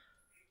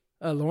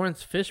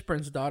Lawrence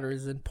Fishburne's daughter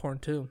is in porn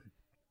too.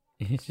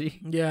 Is she?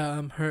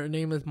 Yeah, her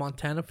name is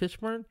Montana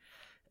Fishburne,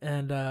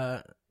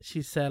 and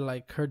she said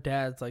like her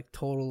dad's like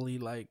totally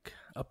like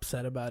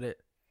upset about it.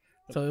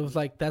 So it was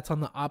like that's on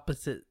the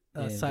opposite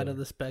side of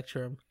the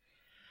spectrum.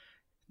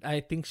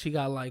 I think she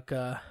got like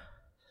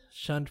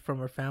shunned from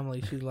her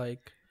family. She's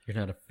like, "You're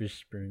not a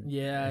Fishburne."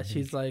 Yeah,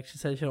 she's like, she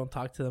said she don't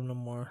talk to them no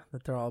more.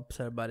 That they're all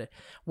upset about it.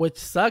 Which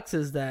sucks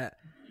is that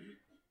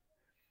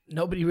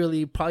nobody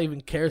really probably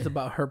even cares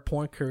about her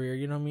porn career.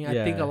 You know what I mean?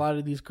 I think a lot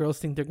of these girls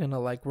think they're gonna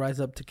like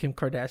rise up to Kim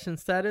Kardashian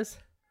status,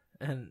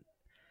 and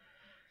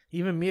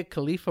even Mia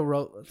Khalifa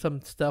wrote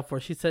some stuff where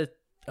she said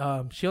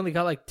she only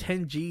got like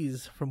 10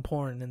 G's from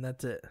porn, and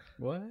that's it.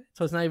 What?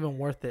 So it's not even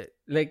worth it.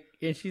 Like,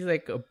 and she's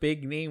like a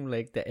big name,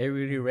 like that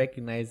everybody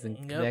recognizes and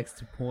connects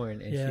to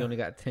porn, and she only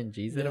got 10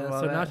 G's in all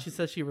so that. now she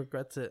says she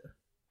regrets it.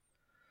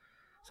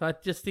 So I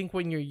just think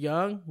when you're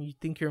young, you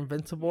think you're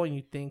invincible, and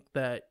you think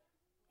that,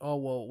 oh,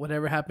 well,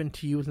 whatever happened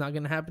to you is not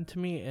going to happen to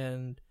me.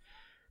 And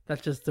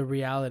that's just the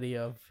reality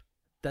of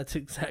that's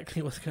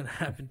exactly what's going to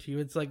happen to you.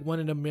 It's like 1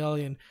 in a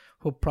million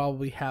who'll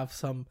probably have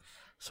some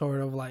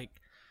sort of like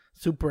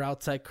super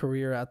outside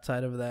career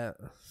outside of that.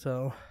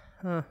 So,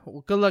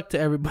 well, good luck to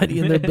everybody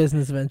in their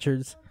business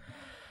ventures.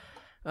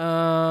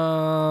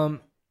 All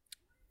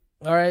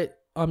right.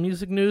 On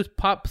music news,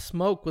 Pop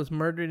Smoke was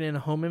murdered in a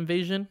home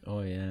invasion.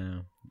 Oh, yeah.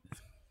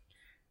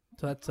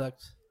 So that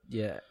sucks.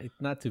 Yeah, it's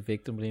not to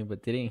victim blame,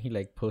 but didn't he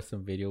like post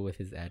some video with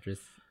his address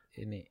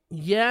in it?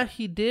 Yeah,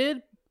 he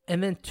did.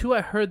 And then too,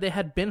 I heard they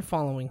had been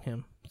following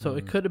him, so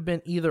it could have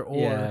been either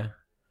or. Yeah.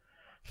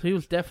 So he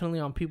was definitely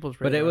on people's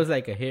radar. But it was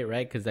like a hit,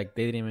 right? Because like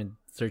they didn't even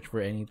search for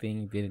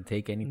anything, didn't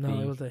take anything. No,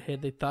 it was a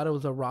hit. They thought it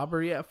was a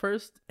robbery at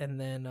first, and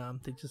then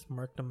they just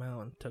murked him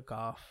out and took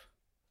off.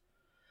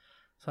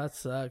 So that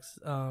sucks.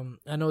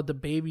 I know the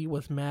baby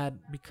was mad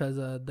because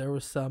there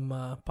was some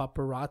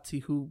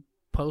paparazzi who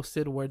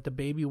posted where the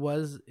baby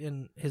was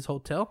in his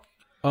hotel.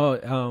 Oh,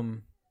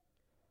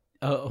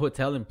 a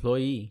hotel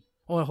employee.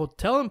 Oh, a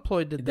hotel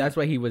employee did that. That's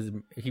why he was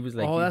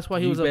like. Oh, that's why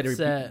he was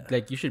upset.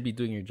 Like, you should be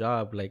doing your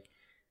job. Like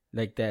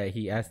that.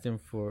 He asked him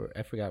for,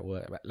 I forgot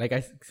what. Like,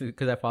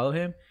 because I follow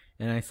him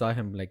and I saw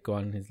him like go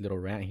on his little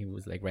rant. He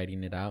was like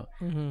writing it out,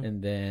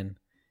 and then,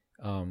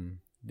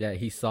 that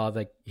he saw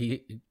like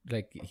he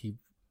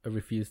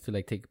refused to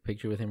like take a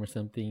picture with him or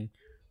something,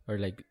 or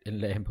like and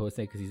let him post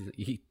it because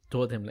he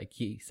told him like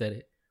he said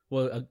it.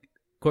 Well,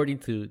 according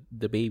to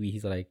the baby,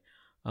 he's like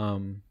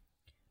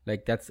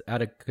that's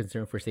out of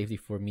concern for safety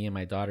for me and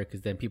my daughter,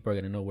 because then people are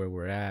gonna know where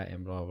we're at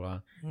and blah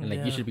blah, and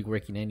like you should be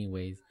working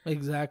anyways.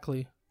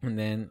 Exactly. And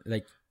then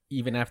like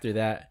even after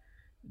that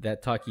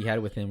talk he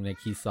had with him,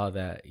 like he saw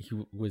that he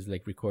was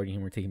like recording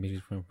him or taking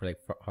pictures from him for like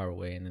far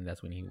away, and then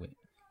that's when he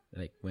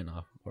went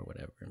off or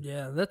whatever.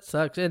 Yeah, that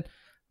sucks. And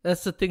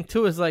that's the thing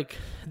too, is like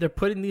they're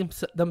putting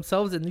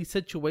themselves in these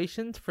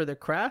situations for their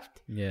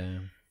craft. Yeah.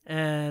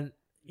 And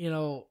you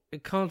know,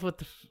 it comes with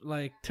the,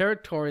 like,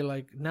 territory.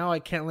 Like, now I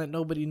can't let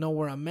nobody know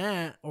where I'm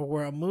at or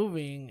where I'm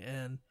moving,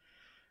 and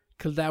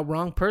because that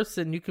wrong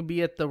person, you could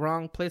be at the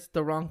wrong place at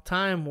the wrong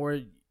time,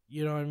 where,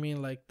 you know what I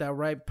mean, like that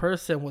right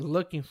person was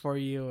looking for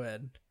you,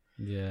 and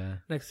yeah,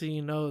 next thing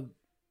you know,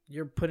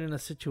 you're put in a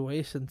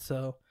situation.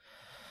 So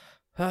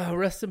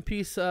rest in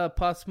peace,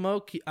 Pop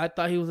Smoke. I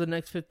thought he was the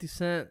next 50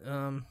 Cent.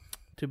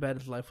 Too bad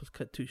his life was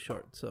cut too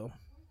short. So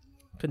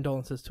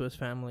condolences to his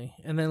family.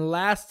 And then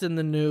last in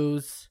the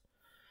news,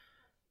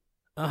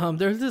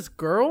 there's this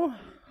girl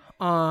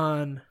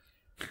on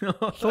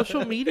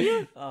social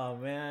media. Oh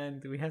man,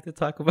 do we have to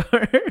talk about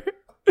her?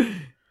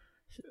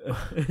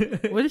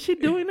 What is she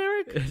doing,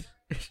 Eric?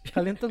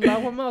 Calientas la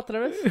agua más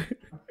otra vez?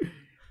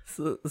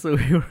 So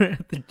we were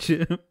at the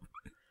gym.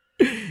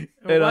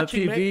 And on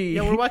TV.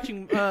 We're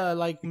watching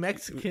like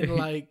Mexican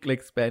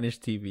like Spanish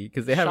TV,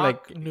 because they have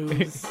like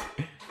news.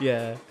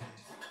 Yeah.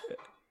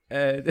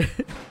 And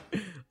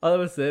all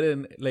of a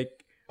sudden, like,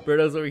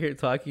 Berto's over here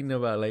talking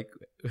about like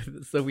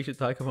stuff we should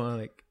talk about.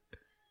 Like,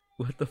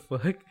 what the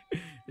fuck?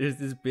 There's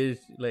this bitch,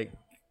 like,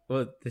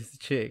 this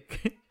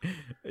chick.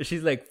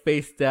 She's like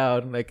face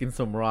down, like in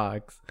some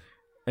rocks.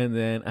 And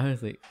then I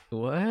was like,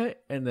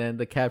 what? And then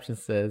the caption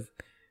says,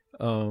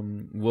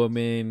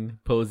 woman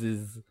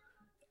poses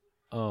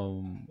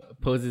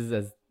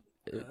as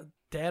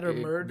dead or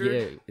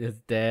murdered. Yeah, it's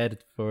dead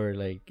for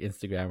like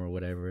Instagram or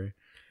whatever.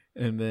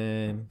 And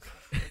then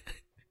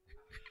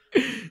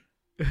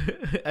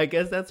I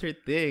guess that's her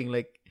thing.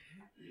 Like,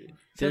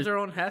 she has her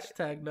own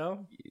hashtag,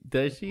 no?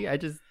 Does she?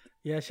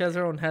 Yeah, she has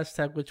her own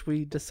hashtag, which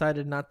we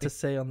decided not to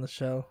say on the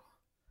show.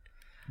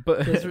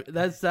 But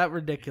that's that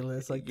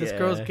ridiculous. Like, this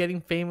girl's getting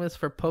famous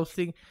for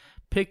posting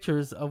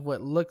pictures of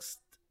what looks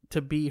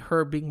to be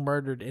her being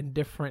murdered in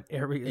different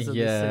areas of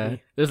the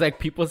city. There's like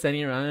people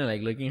standing around and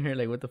like looking at her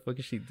like, what the fuck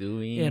is she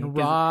doing? In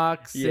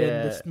rocks, in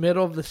the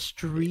middle of the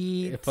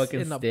street,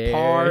 in the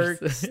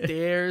park,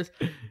 stairs.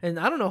 And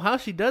I don't know how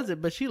she does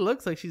it, but she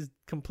looks like she's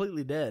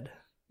completely dead.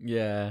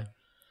 Yeah.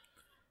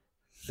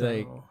 So.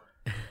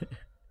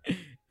 Like,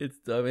 it's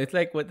dumb. It's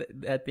like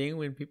that thing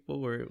when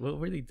people what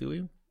were they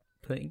doing?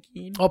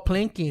 Planking? Oh,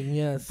 planking,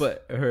 yes.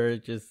 But her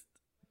just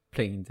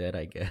plain dead,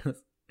 I guess.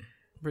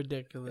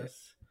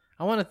 Ridiculous.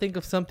 I want to think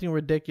of something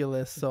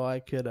ridiculous so I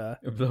could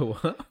blow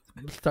up.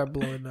 Start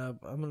blowing up.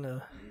 I'm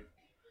gonna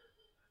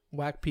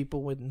whack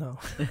people with no.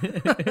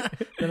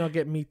 Then I'll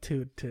get me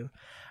too.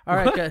 All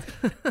right, guys.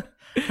 All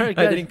right,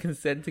 guys. I didn't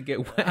consent to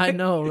get whacked. I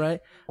know,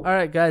 right? All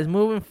right, guys.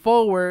 Moving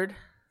forward,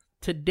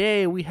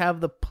 today we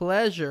have the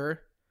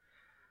pleasure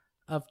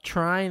of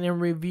trying and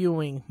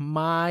reviewing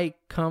My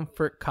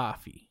Comfort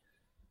Coffee.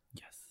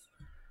 Yes.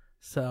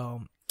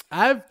 So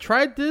I've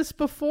tried this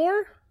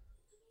before.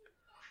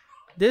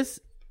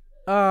 This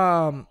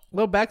little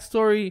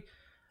backstory.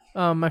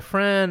 My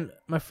friend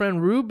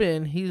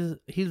Ruben,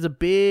 he's a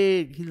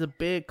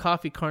big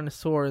coffee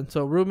connoisseur, and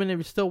so Ruben, if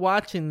you're still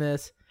watching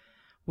this,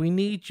 we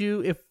need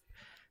you,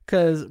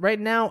 because right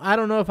now I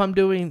don't know if I'm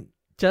doing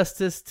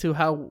justice to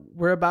how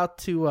we're about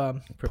to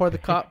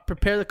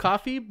prepare the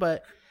coffee,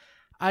 but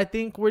I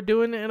think we're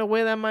doing it in a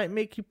way that might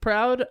make you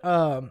proud.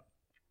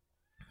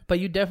 But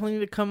you definitely need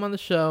to come on the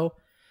show.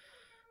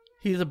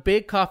 He's a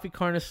big coffee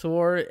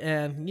connoisseur,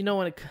 and you know,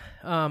 when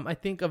I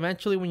think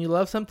eventually when you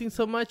love something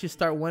so much, you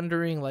start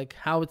wondering like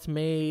how it's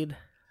made,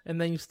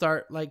 and then you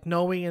start like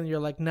knowing, and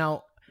you're like,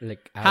 now,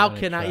 like, how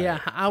can I?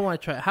 Yeah, I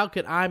want to try it. How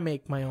could I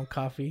make my own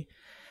coffee?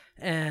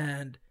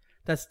 And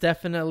that's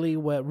definitely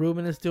what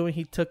Ruben is doing.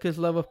 He took his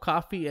love of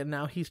coffee, and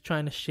now he's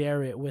trying to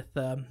share it with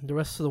the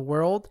rest of the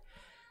world.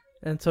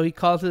 And so he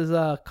calls his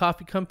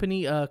coffee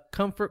company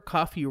Comfort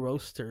Coffee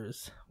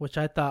Roasters, which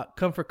I thought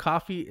Comfort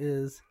Coffee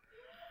is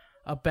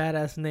a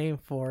badass name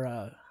for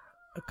a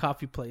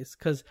coffee place,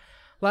 because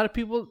a lot of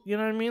people, you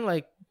know what I mean,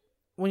 like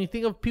when you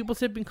think of people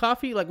sipping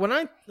coffee, like when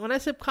I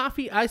sip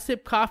coffee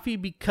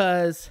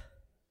because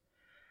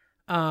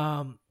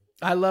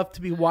I love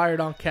to be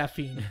wired on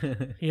caffeine.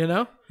 You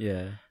know?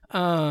 Yeah.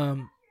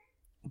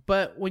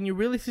 But when you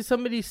really see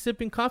somebody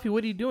sipping coffee,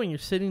 what are you doing? You're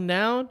sitting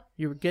down,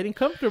 you're getting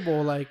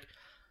comfortable. Like,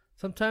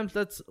 sometimes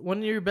that's one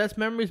of your best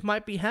memories,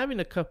 might be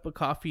having a cup of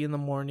coffee in the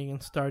morning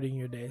and starting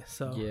your day.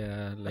 So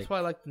yeah, that's why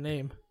I like the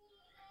name.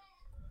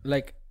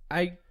 Like,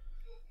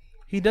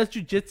 he does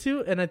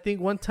jujitsu, and I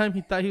think one time he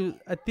thought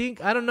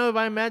I don't know if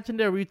I imagined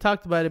it or we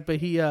talked about it,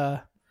 but he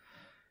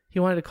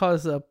wanted to call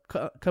his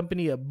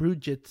company a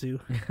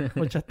Brewjitsu,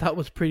 which I thought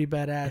was pretty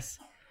badass.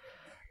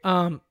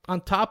 On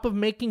top of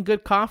making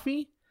good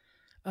coffee,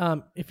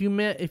 if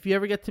you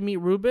ever get to meet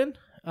Ruben,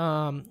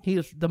 he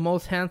is the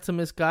most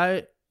handsomest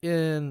guy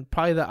in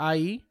probably the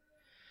IE.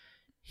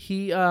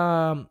 He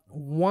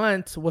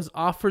once was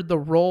offered the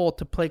role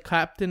to play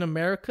Captain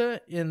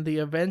America in the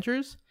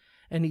Avengers,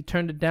 and he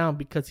turned it down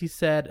because he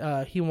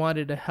said he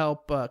wanted to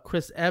help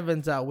Chris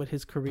Evans out with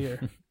his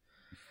career.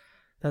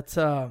 That's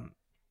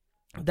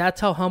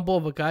how humble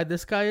of a guy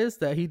this guy is,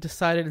 that he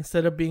decided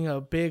instead of being a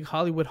big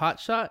Hollywood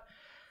hotshot,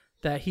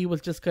 that he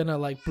was just gonna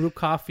like brew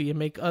coffee and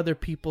make other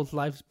people's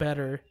lives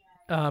better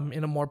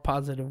in a more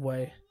positive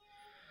way.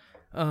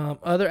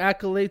 Other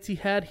accolades he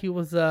had, he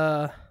was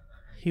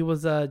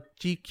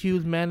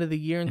GQ's Man of the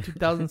Year in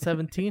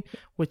 2017,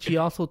 which he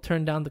also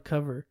turned down the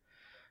cover.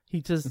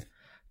 He just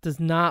does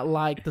not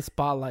like the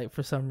spotlight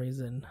for some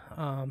reason.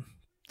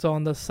 So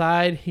on the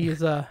side,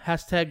 he's a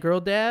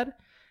 #GirlDad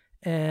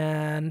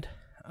and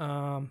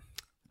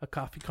a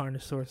coffee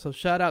connoisseur. So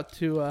shout out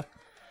to.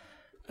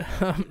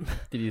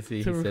 Did you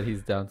see? He said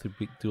he's down to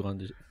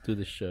do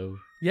the show.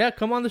 Yeah,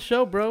 come on the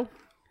show, bro.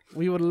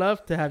 We would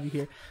love to have you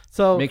here.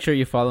 So make sure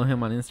you follow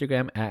him on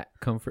Instagram at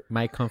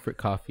My Comfort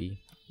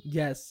Coffee.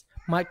 Yes,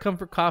 My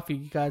Comfort Coffee,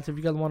 you guys. If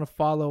you guys want to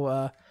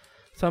follow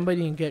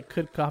somebody and get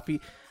good coffee,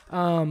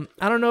 I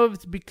don't know if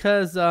it's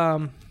because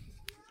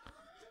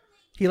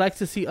he likes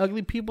to see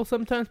ugly people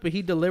sometimes, but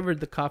he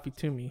delivered the coffee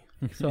to me.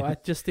 So I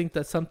just think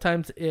that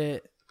sometimes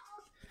it's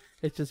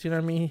just, you know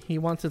what I mean. He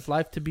wants his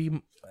life to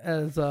be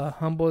as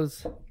humble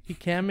as he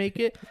can make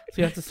it, so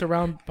he has to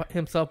surround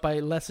himself by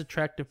less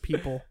attractive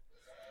people.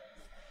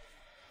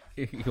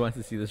 He wants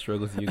to see the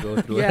struggles you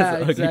go through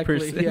as an ugly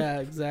person. Yeah,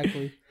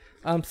 exactly.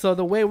 So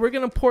the way we're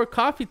gonna pour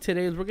coffee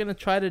today is we're gonna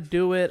try to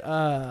do it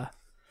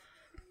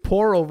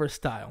pour over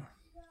style.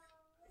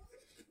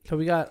 So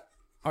we got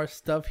our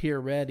stuff here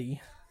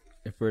ready.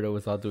 Alberto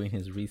was all doing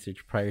his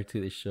research prior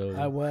to the show.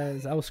 I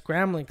was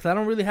scrambling because I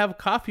don't really have a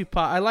coffee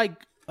pot.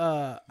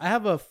 I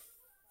have a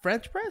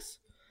French press,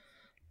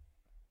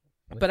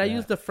 but I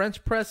use the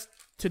French press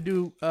to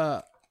do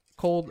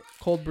cold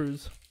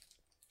brews.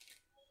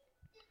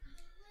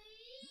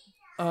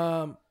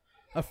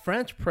 A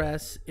French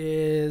press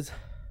is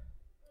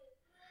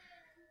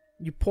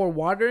you pour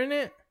water in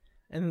it,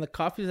 and then the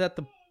coffee's at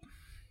the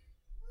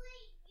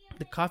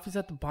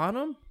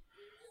bottom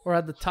or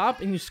at the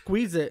top, and you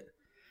squeeze it,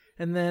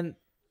 and then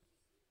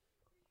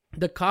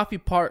the coffee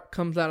part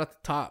comes out at the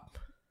top,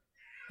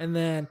 and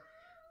then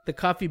the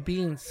coffee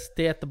beans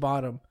stay at the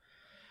bottom.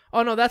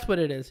 Oh no, that's what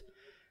it is.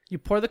 You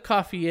pour the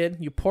coffee in,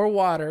 you pour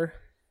water,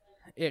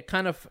 it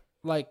kind of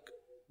like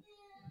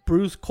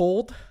brews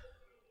cold.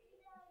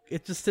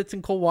 It just sits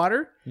in cold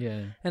water.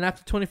 Yeah. And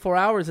after 24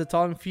 hours, it's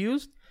all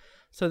infused.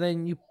 So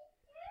then you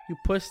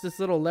push this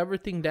little lever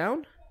thing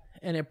down,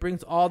 and it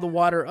brings all the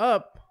water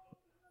up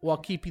while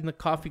keeping the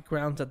coffee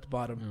grounds at the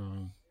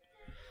bottom.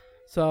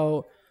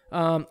 So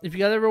if you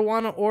guys ever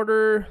want to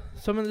order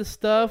some of this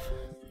stuff,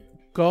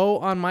 go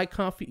on My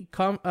Comfort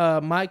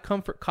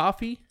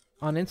Coffee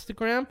on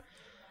Instagram.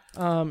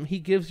 He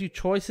gives you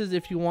choices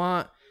if you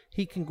want.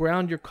 He can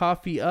ground your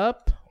coffee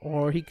up,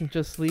 or he can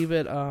just leave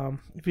it.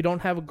 If you don't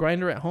have a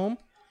grinder at home,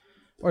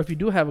 or if you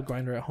do have a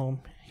grinder at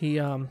home, he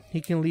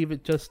can leave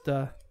it just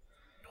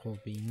whole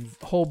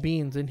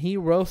beans, and he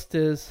roasts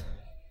this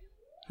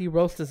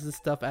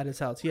stuff at his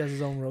house. He has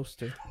his own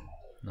roaster.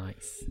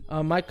 Nice.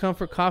 My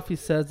Comfort Coffee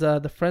says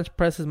the French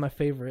press is my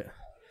favorite.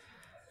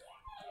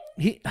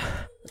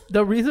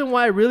 The reason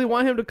why I really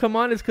want him to come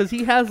on is because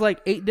he has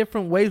like 8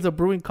 different ways of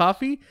brewing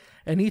coffee,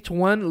 and each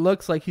one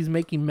looks like he's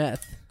making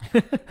meth.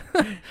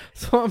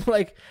 So I'm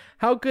like,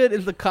 how good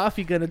is the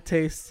coffee gonna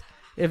taste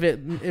if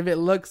it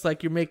looks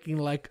like you're making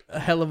like a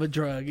hell of a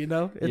drug? You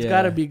know, it's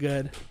gotta be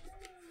good.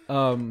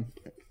 Did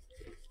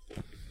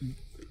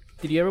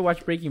you ever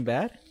watch Breaking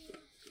Bad?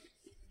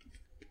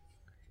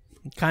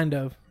 Kind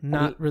of,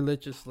 not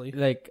religiously.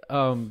 Like,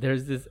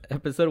 there's this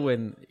episode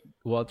when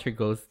Walter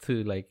goes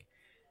to like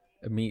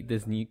meet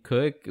this new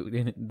cook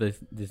in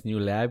this new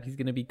lab he's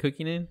gonna be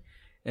cooking in,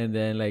 and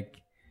then like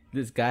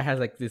this guy has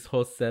like this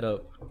whole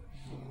setup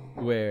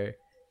where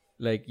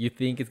like you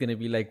think it's gonna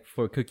be like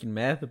for cooking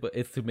meth, but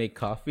it's to make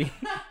coffee.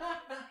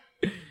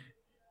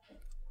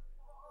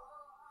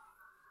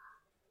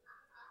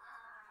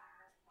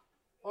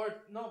 Or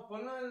no,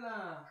 ponlo en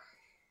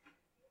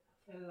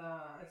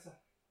la esa.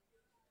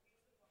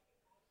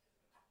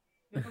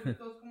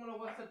 ¿Cómo lo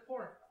voy a hacer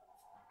por?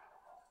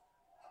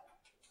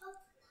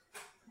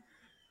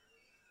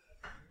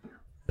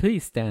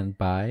 Please stand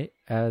by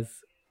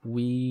as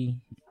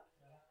we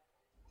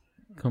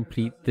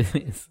complete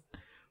this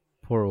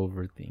pour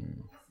over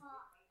thing.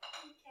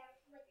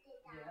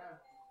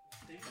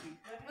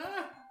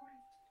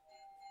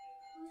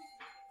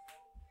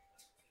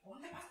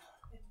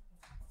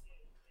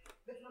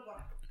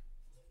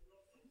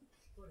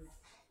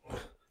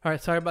 All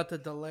right, sorry about the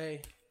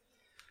delay.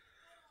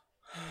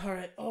 All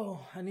right.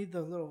 Oh, I need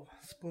the little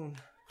spoon.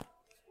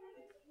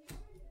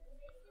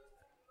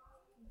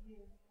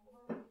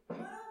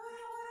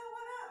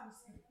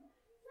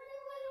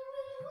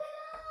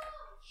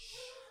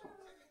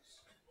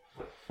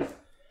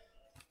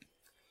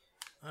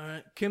 All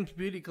right, Kim's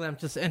Beauty Glam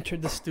just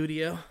entered the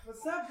studio.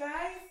 What's up,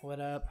 guys? What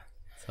up?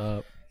 What's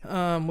up?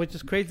 Which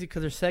is crazy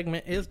because their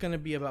segment is going to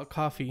be about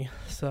coffee.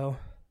 So,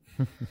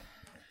 Did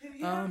you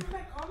not read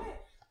my comment?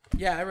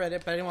 yeah, I read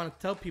it, but I didn't want to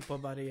tell people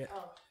about it yet.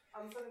 Oh,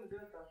 I'm still gonna do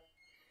it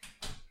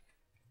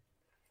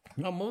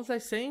though. What was I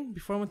saying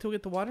before I went to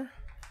get the water?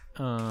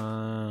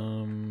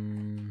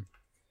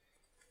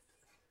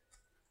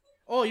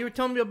 Oh, you were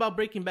telling me about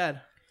Breaking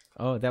Bad.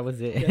 Oh, that was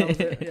it. Yeah, that was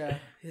it. Yeah.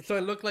 So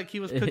it looked like he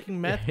was cooking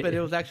meth, but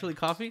it was actually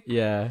coffee.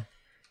 Yeah.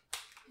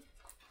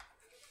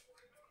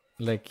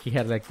 Like he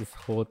had like this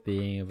whole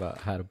thing about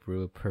how to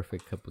brew a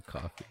perfect cup of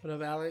coffee. What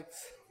up,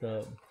 Alex?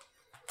 So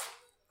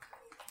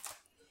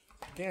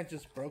I think I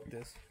just broke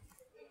this.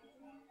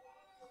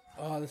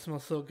 Oh, this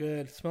smells so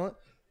good. Smell it?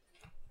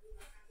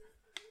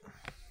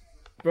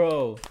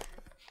 bro,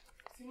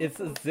 it's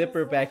a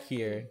zipper back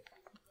here.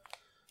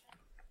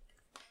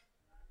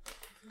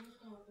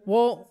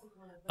 Well,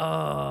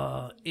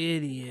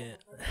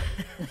 idiot.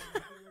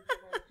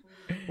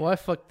 Well, I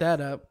fucked that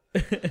up.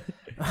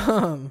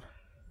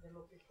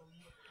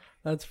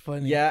 That's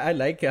funny. Yeah, I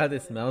like how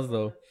this smells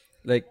though.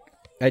 Like,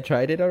 I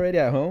tried it already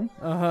at home.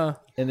 Uh-huh.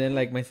 And then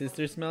like my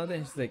sister smelled it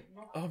and she's like,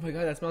 "Oh my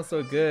god, that smells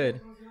so good."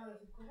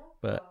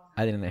 But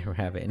I didn't let her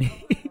have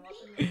any.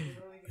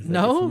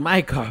 No, it's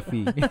my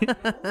coffee.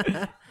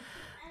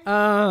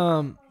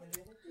 I'm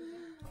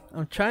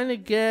trying to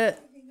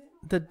get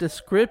the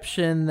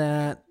description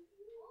that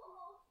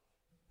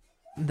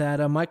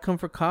My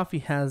Comfort Coffee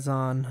has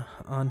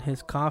on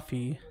his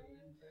coffee.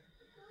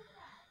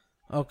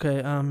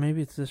 Okay,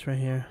 maybe it's this right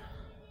here.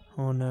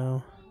 Oh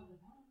no.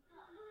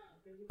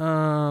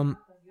 I'm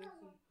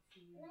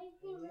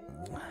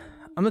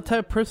the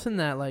type of person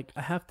that like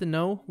I have to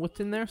know what's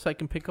in there so I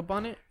can pick up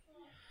on it.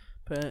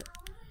 But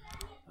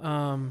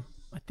I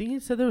think he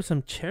said there was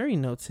some cherry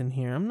notes in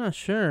here. I'm not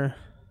sure.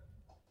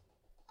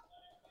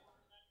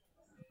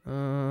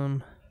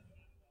 Let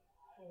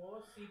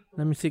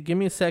me see. Give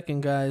me a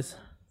second, guys.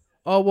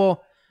 Oh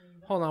well,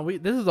 hold on.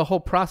 This is the whole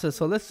process,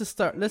 so let's just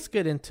start. Let's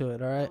get into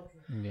it. All right.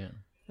 Yeah.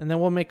 And then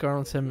we'll make our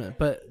own segment.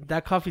 But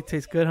that coffee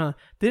tastes good, huh?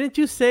 Didn't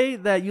you say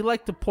that you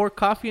like to pour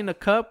coffee in a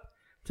cup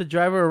to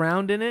drive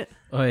around in it?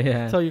 Oh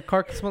yeah. So your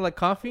car can smell like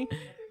coffee?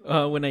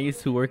 When I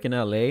used to work in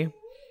LA,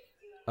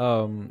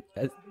 I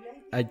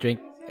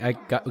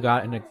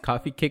got in a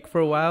coffee kick for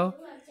a while,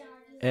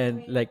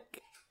 and like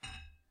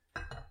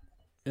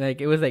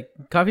it was like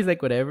coffee's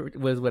like whatever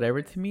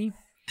to me,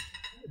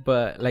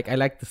 but like I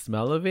like the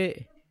smell of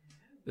it.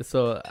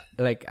 So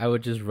like I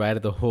would just ride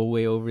the whole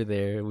way over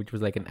there, which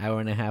was like an hour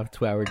and a half,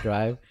 2-hour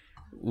drive,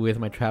 with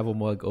my travel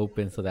mug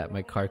open so that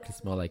my car could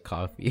smell like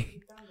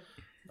coffee.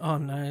 Oh,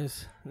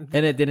 nice.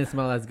 And it didn't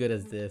smell as good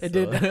as this. It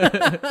did.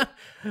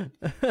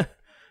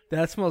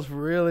 That smells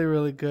really,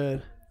 really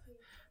good.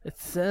 It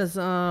says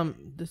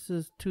this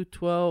is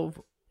 212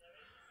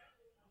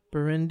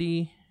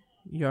 Burundi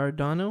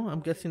Yardano. I'm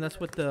guessing that's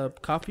what the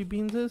coffee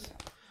beans is.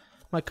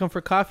 My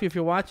Comfort Coffee, if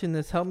you're watching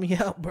this, help me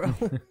out, bro.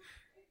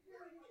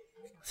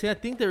 See, I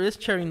think there is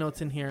cherry notes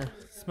in here.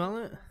 Smell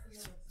it?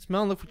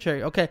 Smell and look for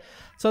cherry. Okay,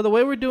 so the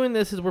way we're doing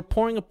this is we're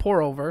pouring a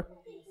pour over.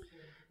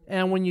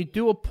 And when you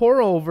do a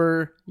pour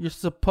over, you're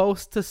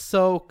supposed to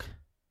soak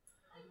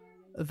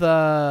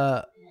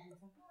the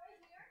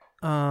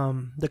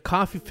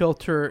coffee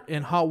filter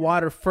in hot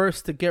water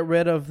first to get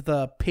rid of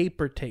the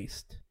paper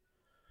taste.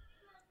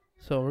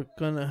 So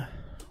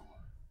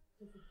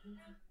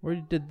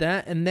we did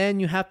that, and then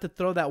you have to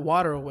throw that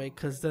water away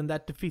because then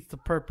that defeats the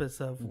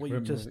purpose of what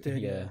you just did.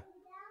 Yeah.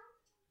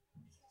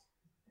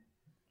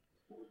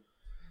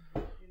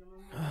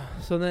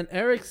 So then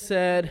Eric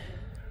said,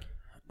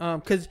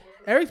 because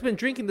Eric's been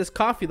drinking this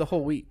coffee the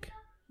whole week.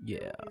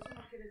 Yeah.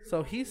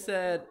 So he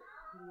said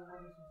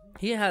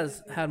he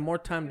has had more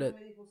time to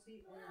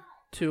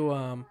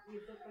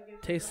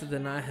taste it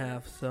than I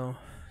have. So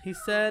he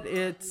said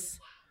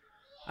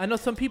I know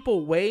some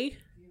people weigh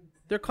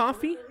their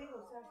coffee.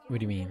 What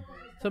do you mean?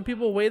 Some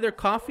people weigh their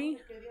coffee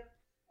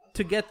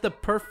to get the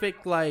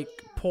perfect like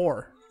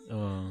pour.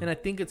 Oh. And I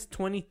think it's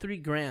 23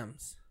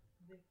 grams.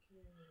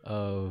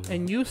 Oh.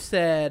 And you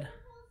said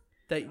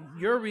that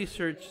your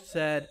research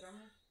said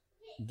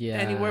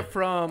anywhere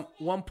from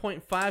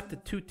 1.5 to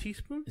 2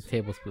 teaspoons?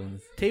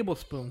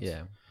 Tablespoons.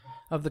 Yeah.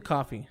 Of the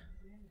coffee.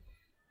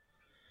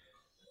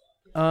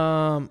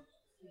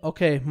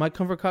 Okay, My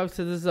Comfort Coffee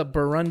says this is a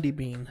Burundi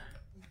bean.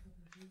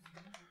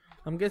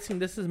 I'm guessing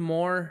this is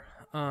more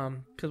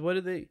because what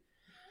are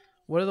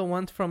the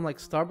ones from like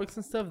Starbucks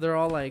and stuff? They're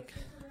all like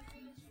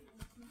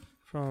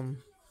from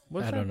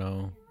I don't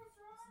know.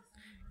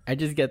 I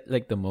just get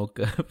like the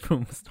mocha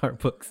from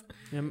Starbucks.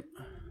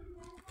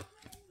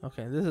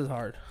 Okay, this is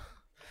hard.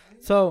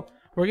 So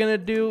we're gonna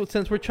do,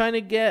 since we're trying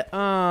to get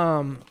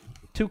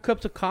 2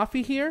 cups of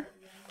coffee here,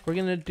 we're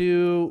gonna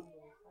do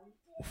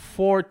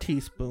 4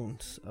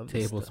 teaspoons of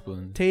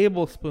Tablespoons.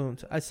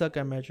 Tablespoons. I suck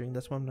at measuring.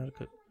 That's why I'm not a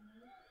cook.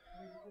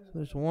 So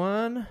there's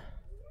 1,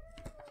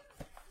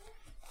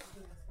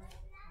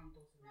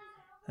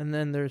 and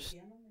then there's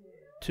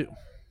 2.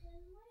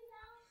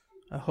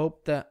 I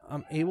hope that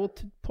I'm able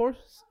to pour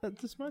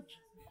this much.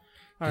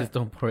 Just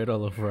don't pour it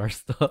all over our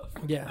stuff.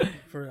 Yeah,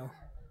 for real.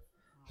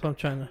 So I'm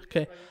trying to.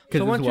 Okay.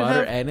 Because it's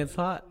water and it's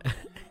hot.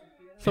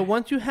 So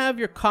once you have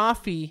your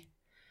coffee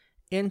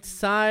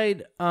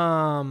inside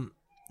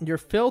your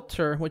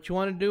filter, what you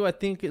want to do, I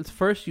think, is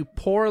first you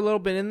pour a little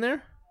bit in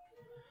there,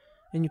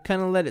 and you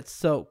kind of let it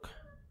soak.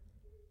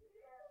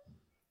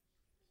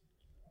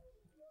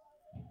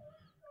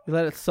 You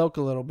let it soak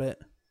a little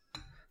bit,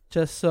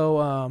 just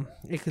so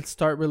it can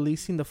start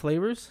releasing the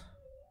flavors.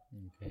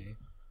 Okay.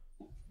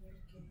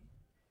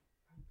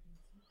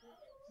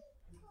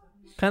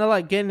 Kind of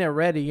like getting it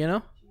ready, you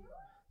know?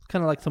 It's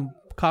kind of like some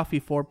coffee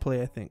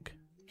foreplay, I think.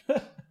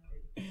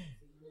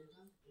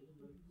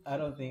 I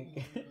don't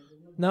think.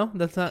 No,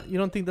 that's not. You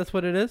don't think that's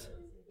what it is?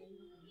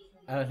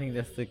 I don't think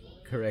that's the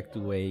correct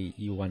way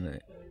you want to.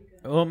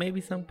 Well,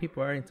 maybe some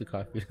people are into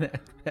coffee.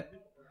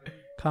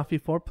 Coffee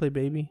foreplay,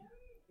 baby.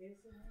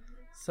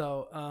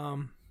 So,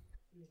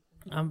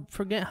 I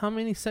forget how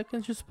many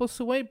seconds you're supposed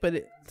to wait,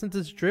 but since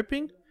it's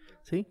dripping,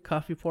 see,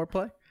 coffee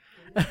foreplay.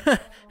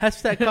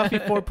 Hashtag coffee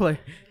foreplay.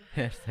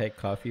 Hashtag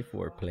coffee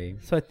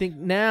foreplay. So I think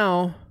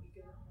now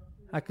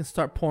I can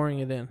start pouring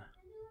it in.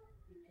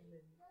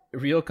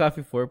 Real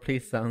coffee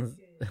foreplay sounds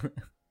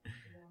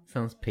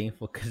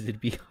painful because it'd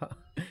be hot.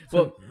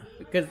 Well,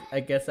 because I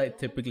guess I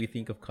typically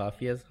think of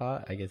coffee as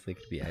hot. I guess it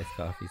could be iced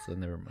coffee, so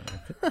never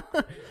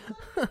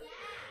mind.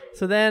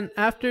 So then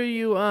after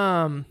you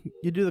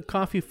do the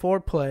coffee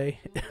foreplay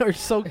or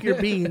soak your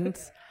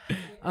beans,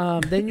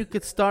 then you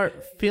could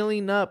start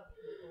filling up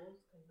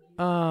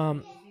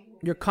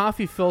your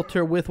coffee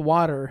filter with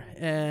water,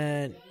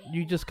 and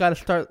you just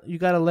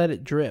gotta let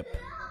it drip.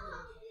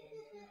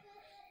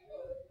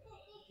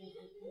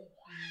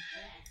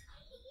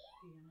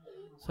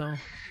 So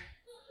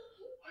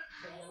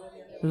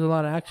there's a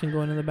lot of action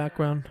going in the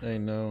background. I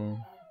know.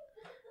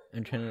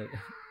 I'm trying to.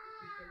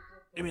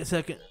 Give me a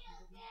second.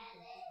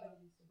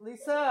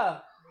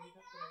 Lisa!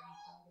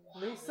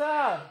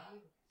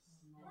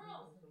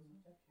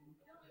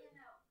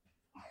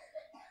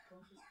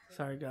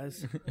 Sorry,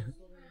 guys.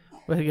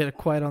 We gotta get it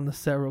quiet on the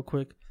set real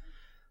quick.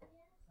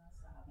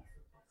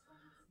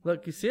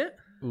 Look, you see it?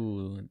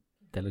 Ooh,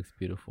 that looks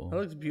beautiful. That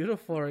looks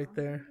beautiful right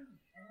there.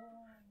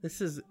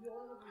 This is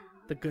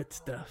the good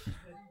stuff.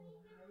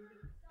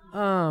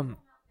 Yeah,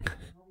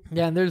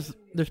 and there's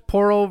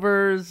pour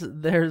overs.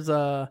 There's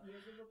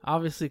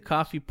obviously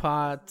coffee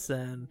pots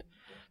and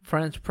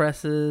French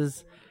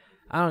presses.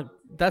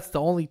 That's the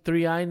only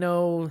three I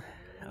know.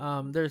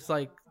 There's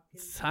like,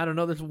 I don't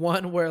know. There's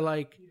one where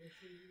like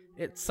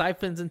it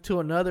siphons into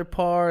another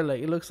part.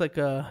 Like it looks like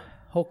a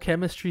whole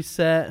chemistry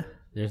set.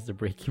 There's the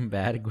Breaking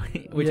Bad,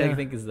 which I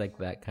think is like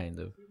that kind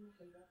of.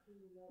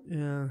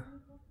 Yeah.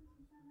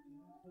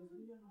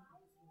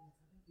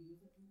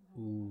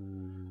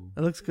 Ooh.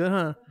 It looks good,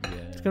 huh? Yeah.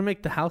 It's gonna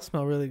make the house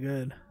smell really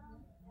good.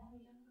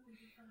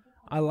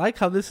 I like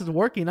how this is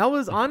working. I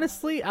was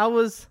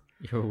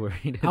You're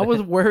worried. I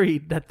was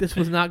worried that this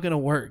was not gonna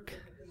work.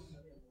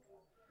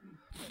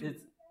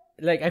 It's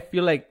like I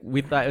feel like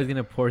we thought it was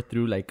gonna pour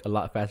through like a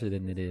lot faster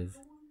than it is.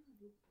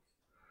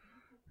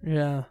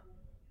 Yeah.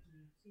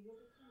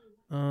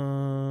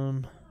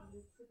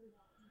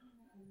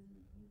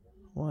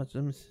 Watch.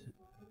 Let me see.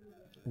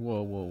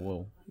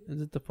 Whoa.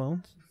 Is it the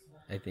phones?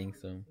 I think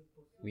so.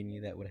 We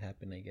knew that would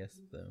happen, I guess,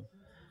 though.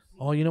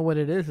 Oh, you know what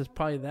it is? It's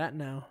probably that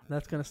now.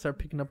 That's gonna start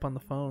picking up on the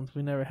phones.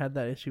 We never had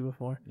that issue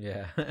before.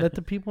 Yeah. Let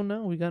the people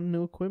know we got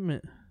new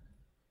equipment.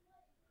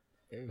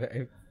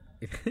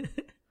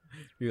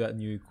 We got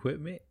new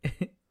equipment.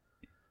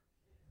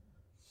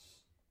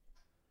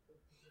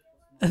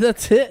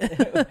 That's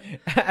it.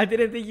 I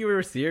didn't think you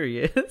were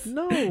serious.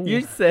 No.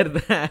 You said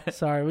that.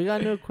 Sorry, we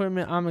got new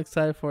equipment. I'm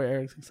excited for it.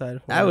 Eric's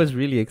excited for it. I was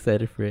really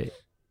excited for it.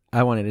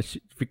 I wanted to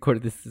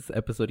record this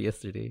episode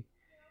yesterday.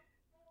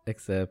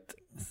 Except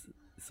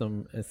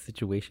a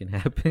situation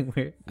happened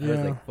where I was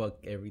like, fuck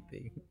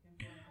everything.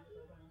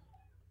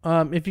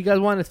 If you guys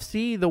want to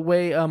see the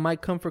way My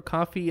Comfort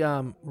Coffee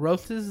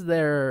roasts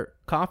their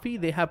coffee,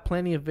 they have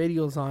plenty of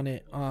videos on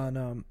it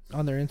on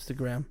their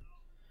Instagram.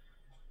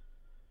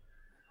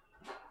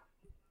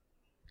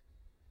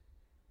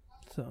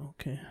 So,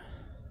 okay.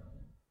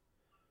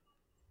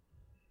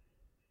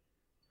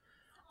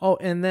 Oh,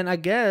 and then I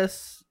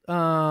guess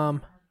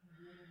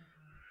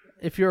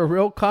if you're a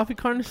real coffee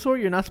connoisseur,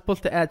 you're not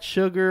supposed to add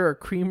sugar or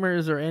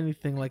creamers or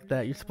anything like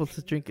that. You're supposed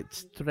to drink it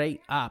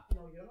straight up.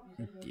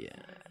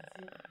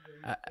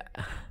 Yeah.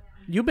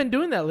 You've been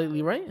doing that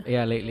lately, right?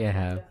 Yeah, lately I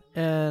have.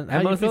 And I how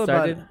you mostly feel about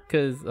started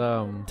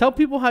because tell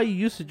people how you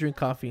used to drink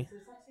coffee.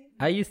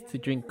 I used to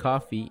drink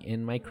coffee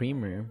in my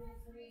creamer.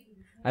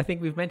 I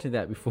think we've mentioned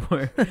that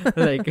before.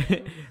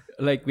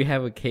 like we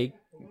have a cake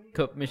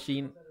cup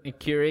machine, a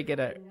Keurig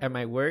at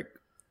my work,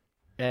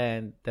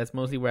 and that's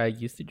mostly where I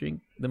used to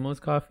drink the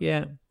most coffee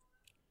at.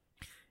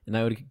 And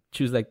I would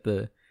choose like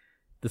the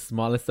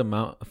smallest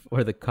amount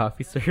for the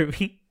coffee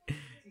serving,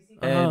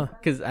 and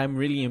because I'm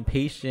really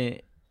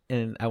impatient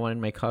and I wanted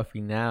my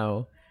coffee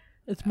now.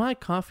 It's my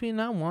coffee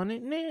and I want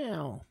it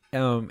now.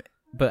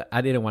 But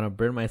I didn't want to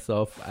burn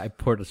myself. I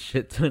poured a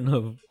shit ton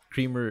of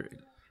creamer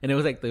And it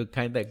was like the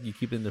kind that you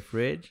keep in the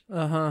fridge.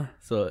 Uh-huh.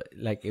 So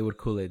like it would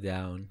cool it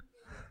down.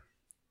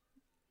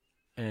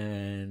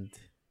 And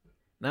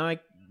now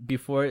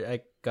before I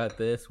got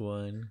this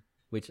one,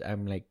 which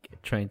I'm like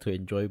trying to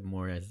enjoy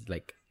more as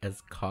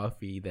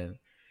coffee than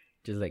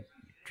just like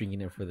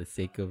drinking it for the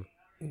sake of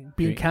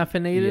being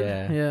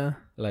caffeinated. Yeah.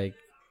 Like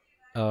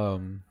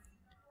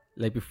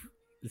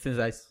since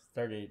I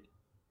started,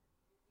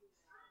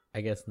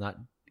 I guess, not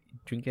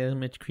drinking as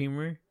much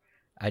creamer,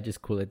 I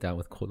just cool it down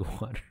with cold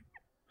water.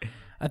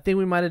 I think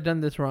we might have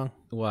done this wrong.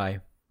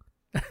 Why?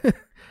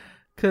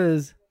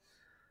 Because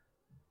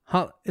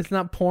it's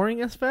not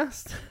pouring as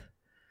fast.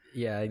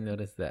 Yeah, I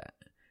noticed that.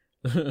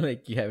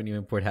 Like you haven't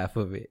even poured half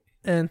of it.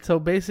 And so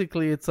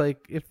basically it's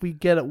like if we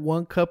get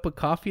 1 cup of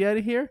coffee out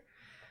of here,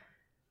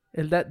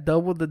 is that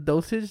double the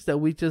dosage that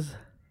we just...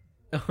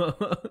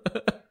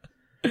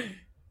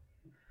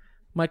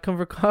 My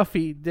Comfort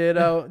Coffee, did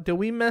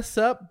we mess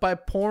up by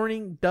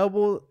pouring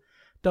double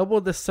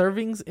the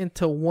servings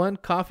into 1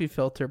 coffee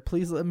filter?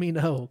 Please let me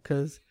know,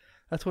 because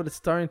that's what it's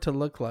starting to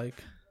look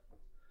like.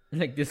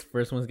 Like this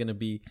first one's gonna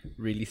be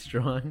really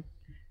strong,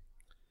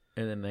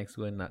 and the next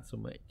one not so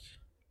much.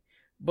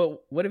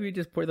 But what if you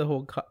just pour the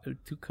whole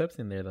 2 cups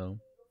in there though?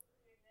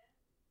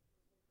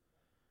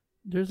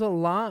 There's a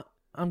lot.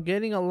 I'm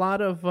getting a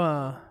lot of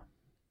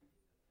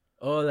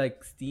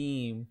like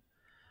steam.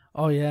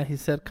 Oh yeah, he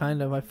said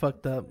kind of. I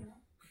fucked up.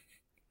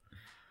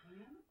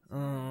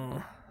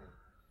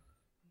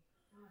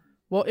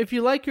 Well, if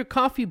you like your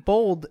coffee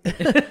bold,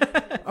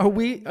 are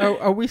we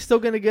still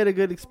gonna get a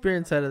good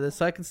experience out of this?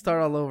 So I can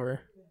start all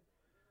over.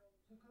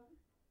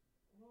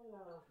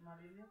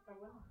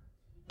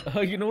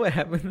 Oh, you know what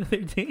happened the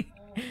other day?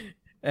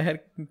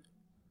 I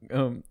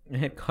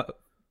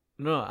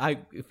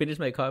finished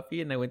my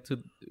coffee and I went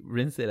to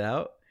rinse it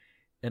out,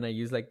 and I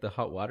used like the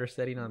hot water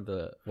setting on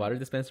the water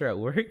dispenser at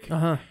work.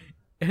 Uh-huh.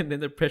 And then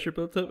the pressure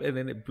built up, and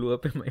then it blew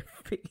up in my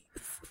face.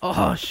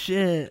 Oh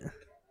shit!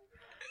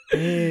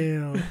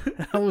 Damn,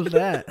 how was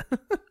that?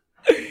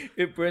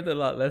 It burned a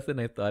lot less than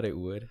I thought it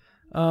would.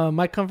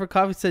 My Comfort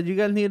Coffee said, "You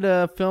guys need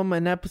to film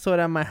an episode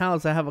at my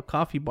house. I have a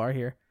coffee bar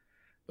here."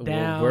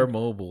 Well, we're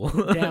mobile.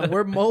 Damn,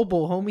 we're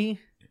mobile, homie.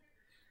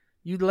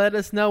 You let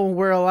us know when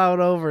we're allowed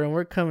over, and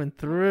we're coming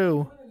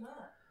through.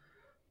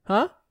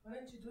 Huh? Why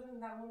didn't you do it in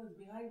that one that's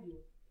behind you?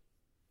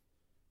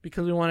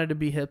 Because we wanted to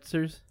be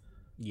hipsters.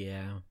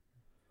 Yeah,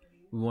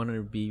 we wanted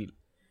to be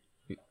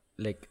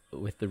like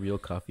with the real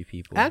coffee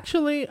people.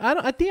 Actually,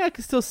 I think I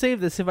can still save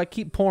this if I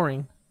keep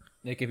pouring.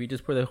 Like if you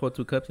just pour the whole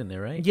 2 cups in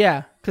there, right?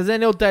 Yeah, because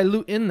then it'll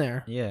dilute in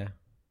there. Yeah.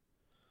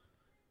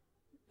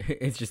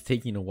 It's just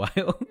taking a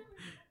while.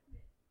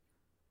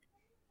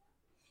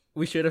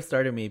 We should have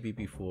started maybe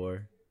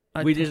before.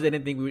 We just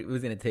didn't think it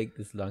was going to take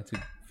this long to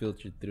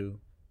filter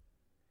through.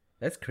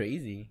 That's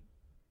crazy.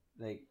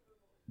 Like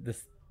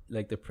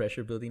the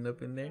pressure building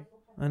up in there.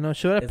 I know.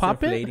 Should I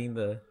pop it?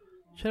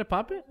 Should I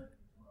pop it?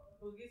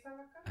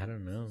 I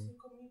don't know.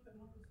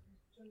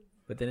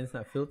 But then it's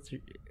not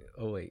filtered.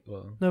 Oh, wait.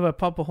 Well. No, if I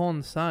pop a hole in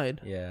the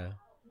side. Yeah.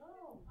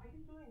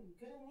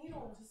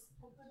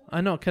 I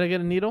know. Can I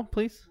get a needle,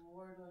 please?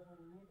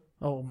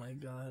 Oh, my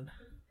God.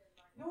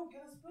 No,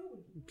 get a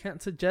spoon. You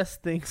can't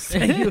suggest things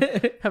that you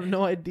have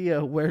no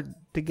idea where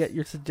to get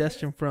your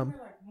suggestion from.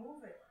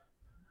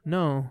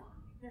 No.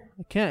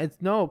 I can't.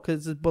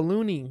 Because it's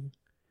ballooning.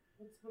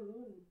 What's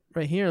ballooning?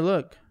 Right here,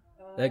 look.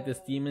 Like the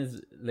steam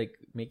is like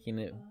making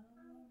it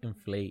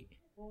inflate.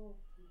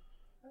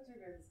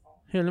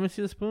 Here, let me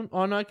see the spoon.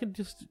 Oh, no, I can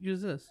just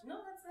use this. No,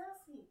 that's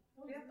nasty.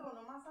 Prieto,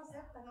 nomás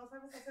acepta, no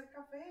sabes hacer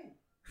café.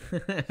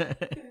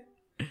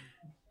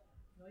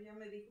 No, ya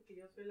me dijo que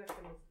yo soy la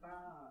que lo está.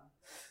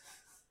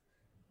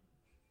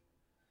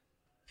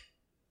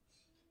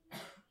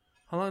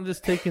 How long is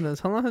this taking us?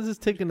 How long has this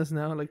taken us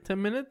now? Like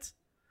 10 minutes?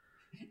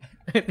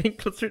 I think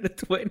closer to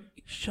 20.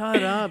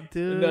 Shut up,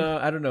 dude. No,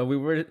 I don't know. We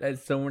were at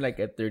somewhere like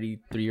at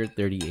 33 or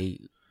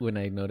 38 when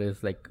I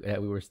noticed like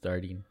that we were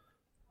starting.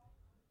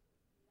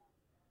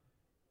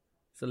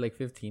 So like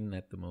 15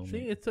 at the moment.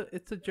 See,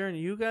 it's a journey.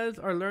 You guys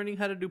are learning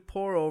how to do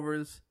pour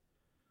overs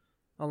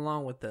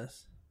along with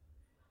us.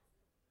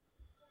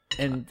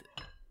 And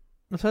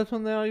 ¿No sabes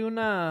dónde hay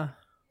una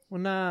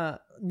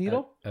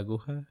needle?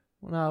 Aguja?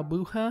 Una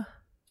aguja?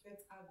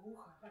 It's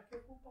aguja.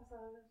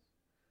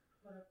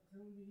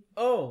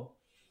 Oh,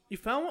 you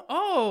found one?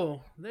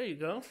 Oh, there you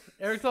go.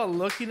 Eric's all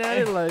looking at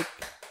it like.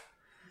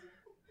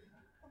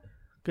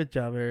 Good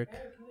job, Eric.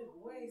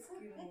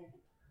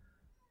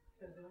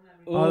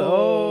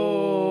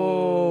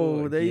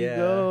 Oh, there you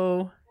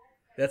go.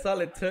 That's all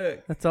it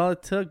took. That's all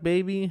it took,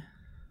 baby.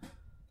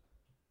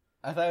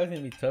 I thought it was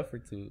going to be tougher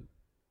too.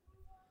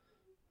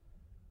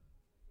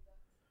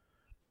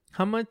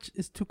 How much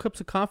is 2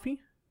 cups of coffee?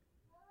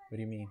 What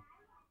do you mean?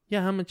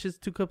 Yeah, how much is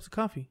 2 cups of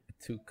coffee?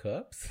 2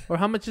 cups? Or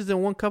how much is in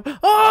 1 cup?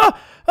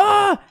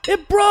 Ah!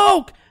 It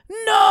broke!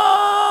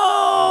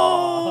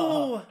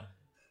 No!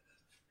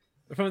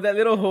 From that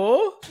little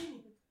hole?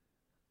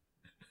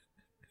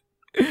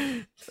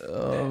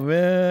 Oh,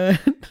 man.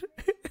 I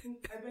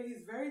bet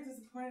he's very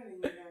disappointed in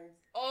you guys.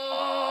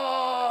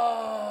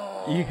 Oh!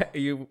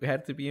 You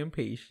had to be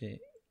impatient.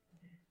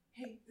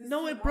 Hey,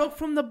 No, it broke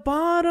from the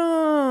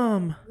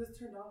bottom. This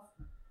turned off.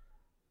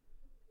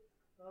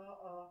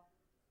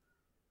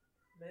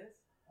 ¿Ves?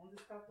 ¿Dónde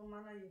está tu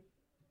mano ahí?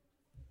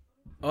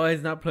 Oh,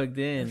 it's not plugged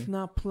It's in.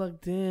 not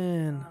plugged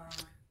in.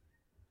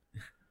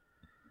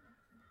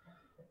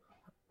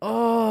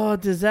 Oh,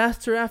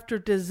 disaster after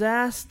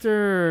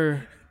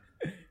disaster.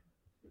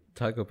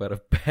 Talk about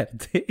a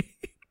bad day.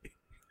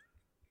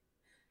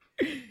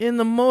 In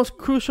the most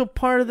crucial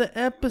part of the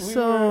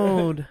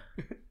episode.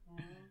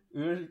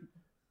 We were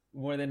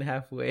more than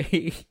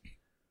halfway.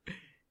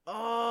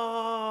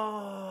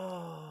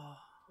 Oh,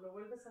 Lo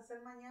vuelves a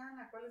hacer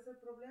mañana. ¿Cuál es el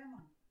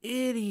problema?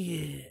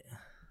 idiot.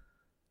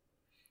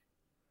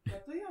 ¿La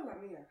tuya o la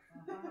mía?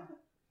 Ajá.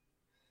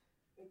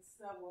 It's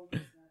that 1%.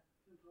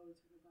 You probably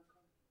turn it back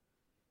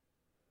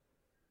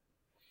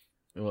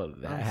on. Well,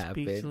 that I'm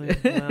happened.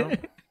 speechless now.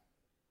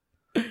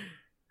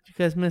 You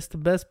guys missed the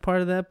best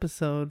part of the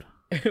episode.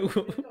 Tito, es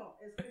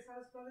que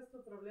 ¿sabes cuál es tu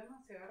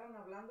problema? Se agarran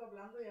hablando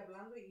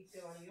y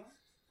te valió.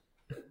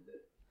 Yo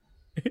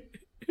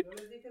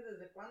les dije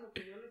desde cuándo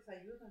que yo les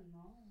ayudo.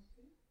 No,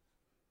 ¿sí?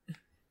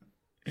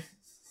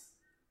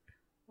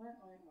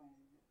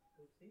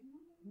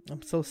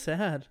 I'm so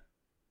sad.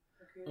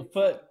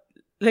 But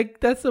like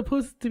that's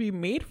supposed to be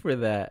made for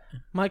that.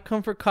 My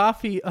Comfort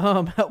Coffee,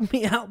 help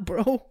me out,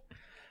 bro.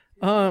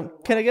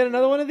 Can I get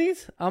another one of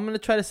these? I'm gonna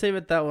try to save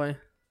it that way.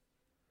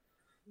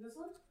 This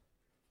one?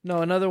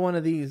 No, another one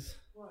of these.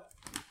 What?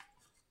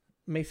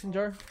 Mason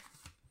jar?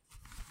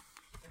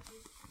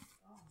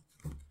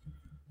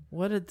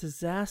 What a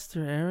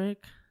disaster,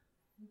 Eric.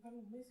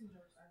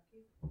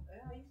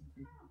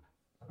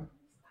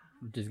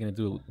 I'm just gonna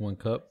do 1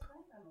 cup.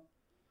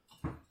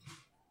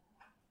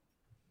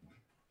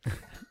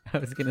 I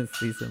was gonna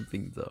say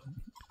something though.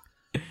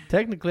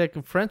 Technically, I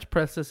can French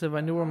press this if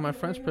I knew where my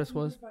French press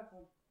was.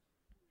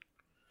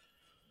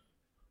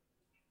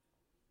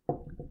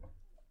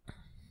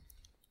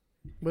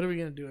 What are we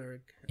gonna do,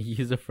 Eric?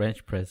 Use a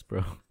French press,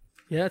 bro.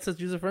 Yeah, it says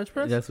use a French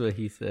press? That's what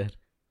he said.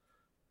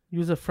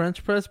 Use a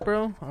French press,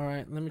 bro?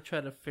 Alright, let me try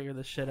to figure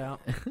this shit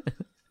out.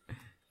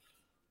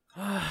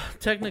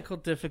 Technical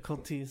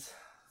difficulties.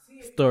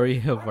 Story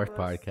of our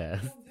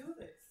podcast.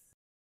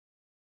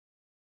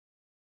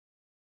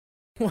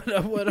 What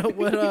up, what up,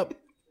 what up,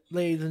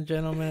 ladies and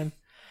gentlemen?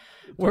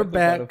 We're Talk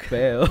about a back.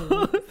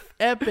 fail.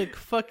 Epic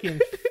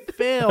fucking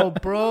fail,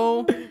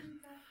 bro.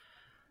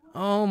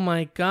 Oh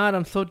my god,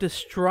 I'm so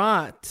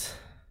distraught.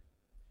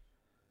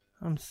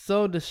 I'm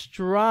so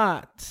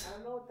distraught. I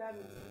don't know what that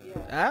is.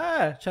 Yeah.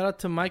 Ah, shout out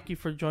to Mikey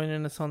for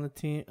joining us on the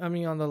team. I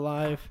mean, on the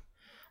live.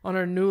 On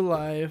our new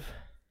live.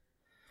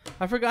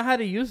 I forgot how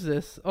to use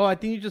this. Oh, I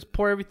think you just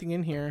pour everything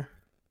in here.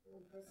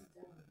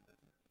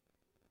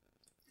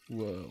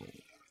 Whoa.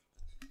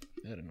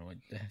 I don't know what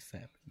has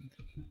happened.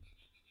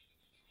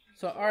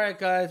 So, alright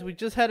guys, we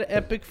just had an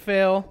epic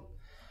fail.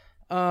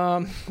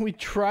 We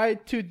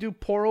tried to do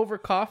pour over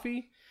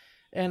coffee,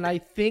 and I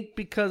think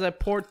because I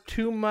poured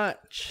too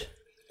much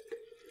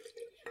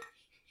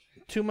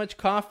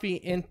coffee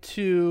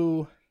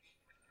into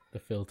the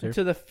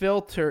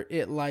filter,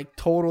 it like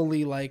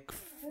totally like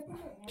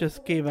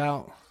just gave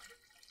out.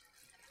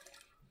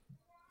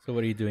 So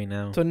what are you doing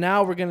now? So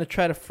now we're gonna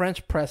try to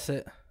French press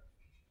it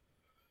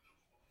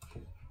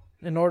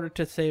in order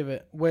to save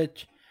it,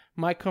 which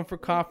My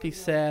Comfort Coffee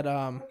said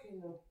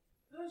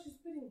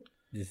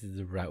This is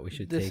the route we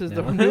should take. this is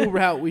now. the new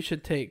route we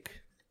should take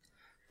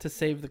to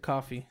save the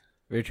coffee.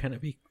 We're trying to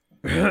be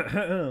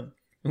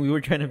we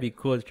were trying to be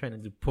cool, trying to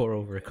do pour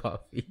over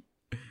coffee.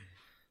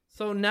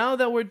 So now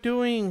that we're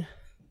doing,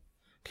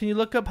 can you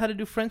look up how to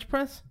do French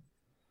press?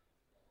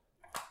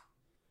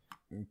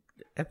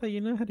 I thought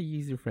you know how to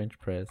use your French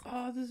press.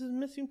 Oh, this is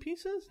missing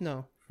pieces?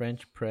 No.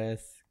 French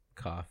press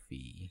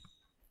coffee.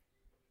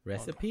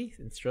 Recipes?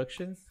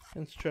 Instructions?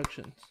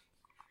 Instructions.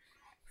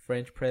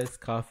 French press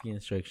coffee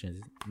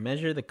instructions.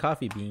 Measure the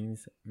coffee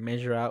beans.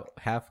 Measure out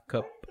half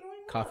cup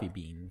coffee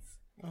beans.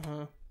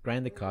 Uh-huh.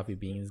 Grind the coffee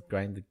beans.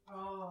 Grind the...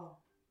 Oh.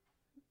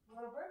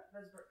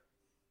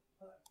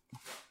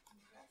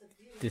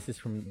 This is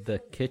from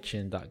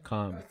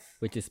thekitchen.com,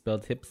 which is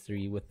spelled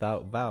hipstery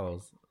without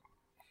vowels.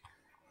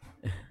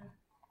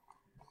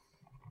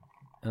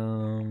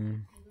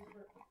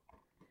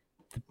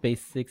 The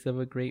basics of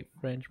a great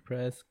French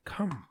press.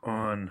 Come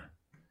on.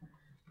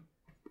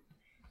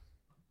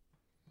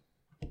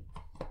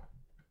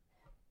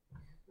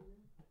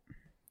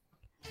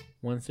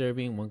 One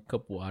serving, 1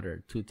 cup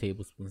water, 2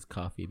 tablespoons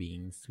coffee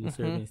beans, 2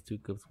 servings, 2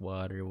 cups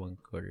water,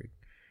 1/4.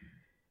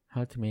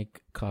 How to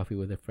make coffee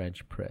with a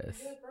French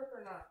press.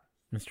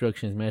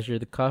 Instructions: measure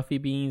the coffee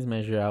beans,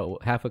 measure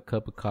out half a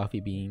cup of coffee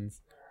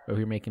beans, or if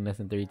you're making less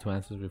than 32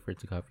 ounces, refer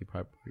to coffee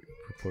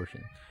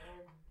proportion.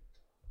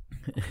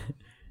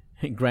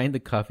 Grind the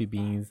coffee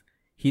beans,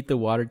 heat the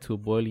water to a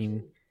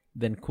boiling,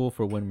 then cool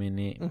for 1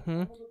 minute.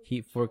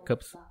 Heat 4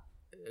 cups.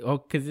 Oh,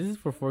 because this is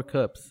for 4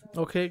 cups.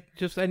 Okay,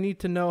 just I need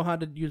to know how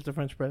to use the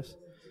French press.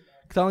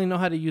 Because I only know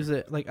how to use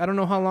it. Like, I don't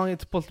know how long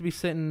it's supposed to be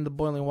sitting in the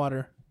boiling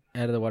water.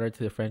 Add the water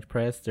to the French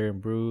press, stir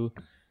and brew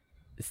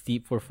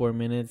steep for 4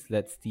 minutes.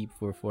 Let steep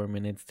for 4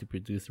 minutes to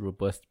produce a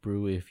robust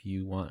brew. If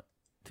you want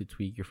to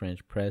tweak your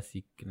French press,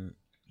 you can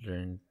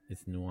learn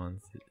its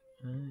nuances.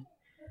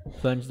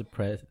 Plunge the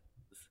press.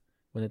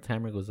 When the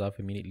timer goes off,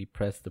 immediately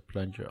press the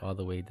plunger all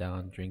the way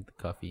down. Drink the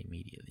coffee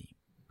immediately.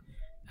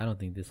 I don't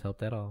think this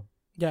helped at all.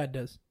 Yeah, it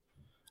does.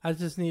 I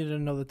just needed to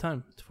know the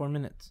time. It's 4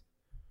 minutes.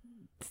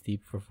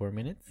 Steep for 4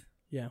 minutes?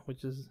 Yeah,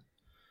 which is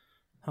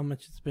how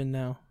much it's been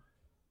now.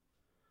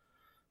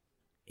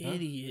 Huh?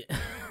 Idiot.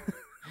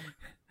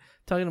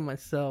 Talking to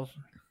myself.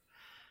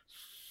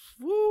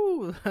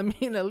 Woo! I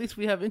mean, at least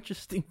we have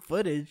interesting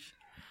footage.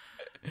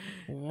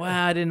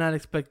 Wow, I did not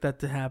expect that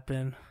to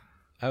happen.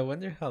 I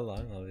wonder how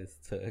long all this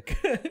took.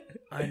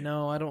 I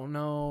know. I don't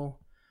know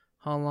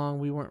how long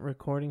we weren't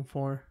recording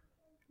for.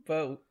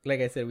 But like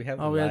I said, we have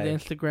we had the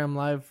Instagram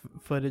live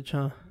footage,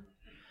 huh?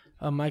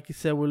 Mikey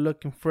said we're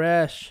looking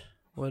fresh.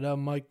 What up,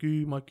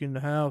 Mikey? Mikey in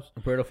the house.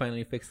 Roberto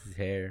finally fixed his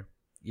hair,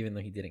 even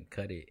though he didn't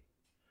cut it.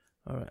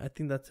 All right, I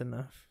think that's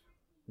enough.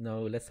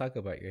 No, let's talk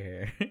about your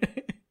hair.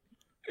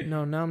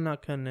 No, now I'm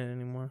not cutting it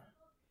anymore.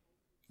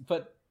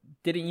 But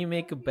didn't you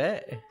make a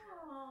bet?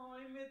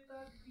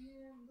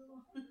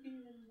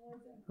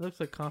 Looks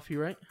like coffee,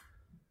 right?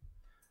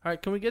 All right,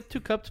 can we get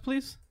 2 cups,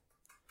 please?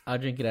 I'll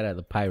drink it out of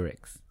the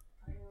Pyrex.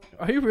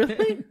 Are you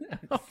really?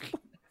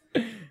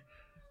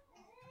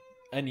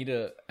 I need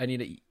to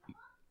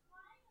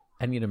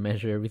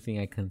measure everything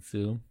I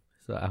consume,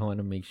 so I want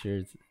to make sure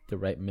it's the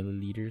right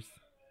milliliters.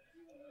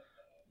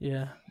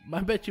 Yeah,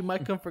 I bet you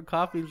might come for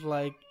coffees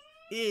like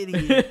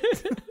idiot.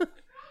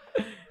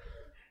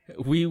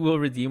 We will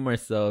redeem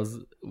ourselves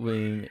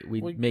when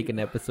we make an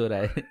episode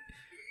at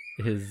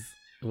his.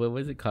 What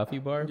was it? Coffee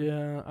bar?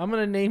 Yeah. I'm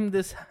going to name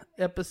this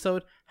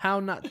episode How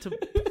Not to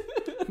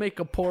Make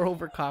a Pour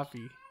Over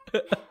Coffee.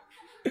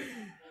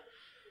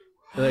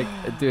 Like,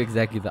 do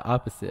exactly the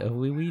opposite of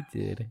what we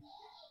did.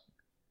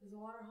 Is the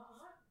water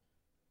hot?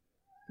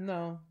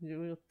 No.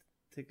 We'll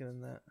take it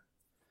in that.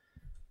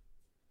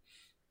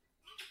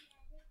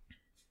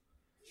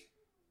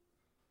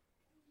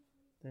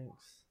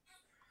 Thanks.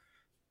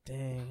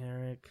 Dang,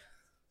 Eric.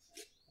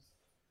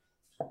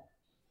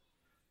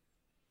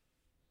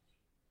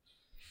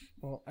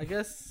 Well, I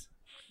guess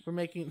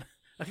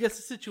the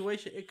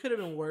situation, it could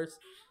have been worse.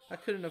 I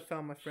couldn't have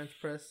found my French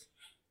press.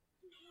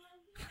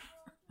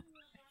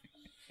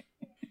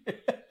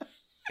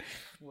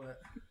 What?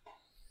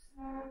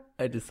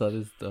 I just saw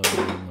this dumb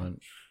one.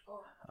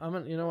 I'm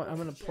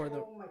gonna pour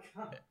the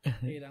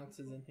 8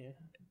 ounces in here.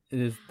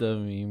 This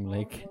dumb meme,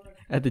 like,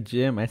 at the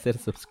gym, I said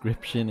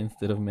subscription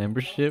instead of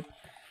membership.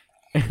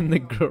 And the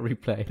girl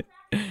replied,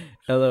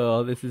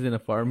 LOL, this isn't a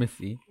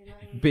pharmacy.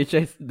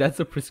 Bitch, that's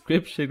a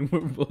prescription.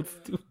 We're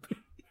both stupid.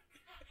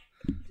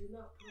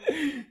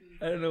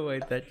 I don't know why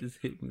that just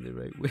hit me the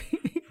right way.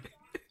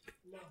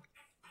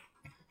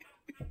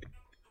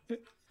 There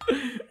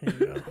you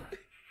go.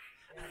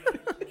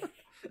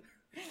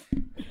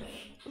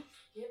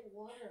 Get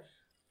water.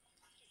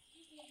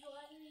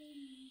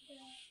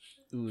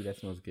 Ooh, that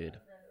smells good.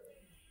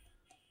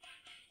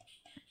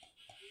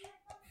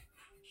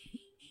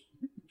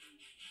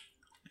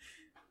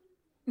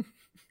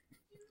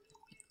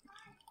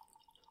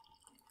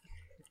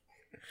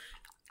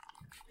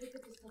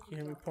 You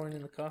hear me pouring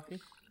in the coffee?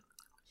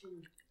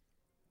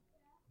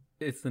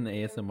 It's an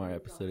ASMR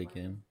episode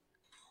again.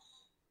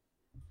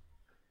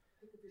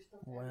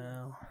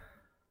 Wow.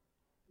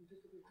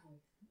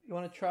 You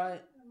want to try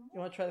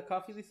the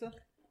coffee, Lisa?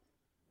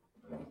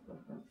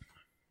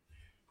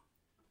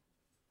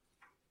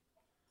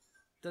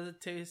 Does it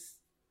taste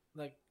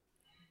like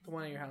the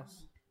one at your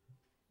house?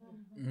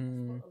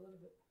 Mm.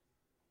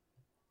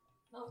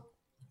 No.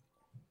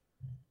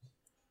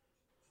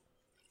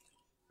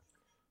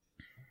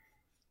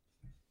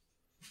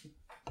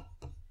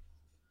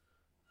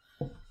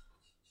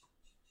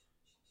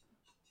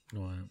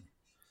 What?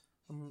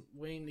 I'm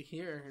waiting to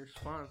hear your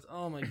response.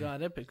 Oh my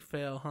god, epic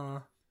fail,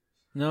 huh?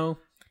 No.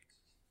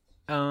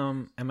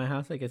 At my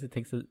house, I guess I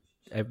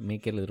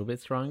make it a little bit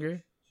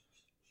stronger,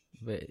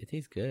 but it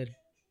tastes good.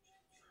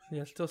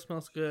 Yeah, it still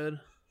smells good.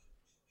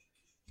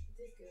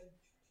 It is good.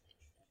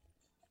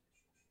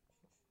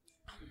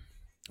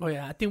 Oh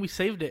yeah, I think we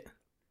saved it.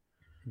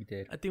 We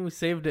did. I think we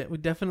saved it. We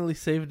definitely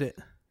saved it.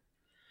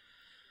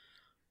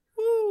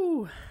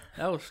 Woo!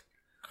 That was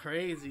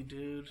crazy,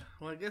 dude.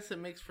 Well, I guess it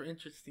makes for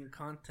interesting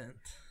content.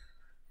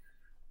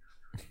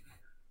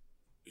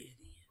 Idiot.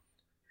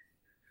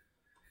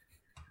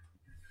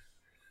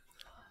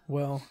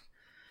 Well,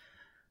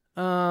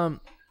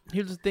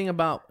 here's the thing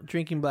about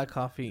drinking black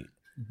coffee.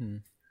 Mm-hmm.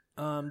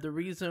 The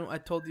reason I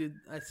told you,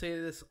 I say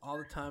this all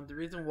the time, the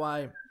reason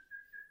why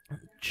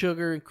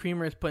sugar and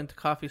creamer is put into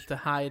coffee is to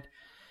hide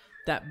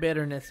that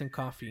bitterness in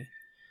coffee.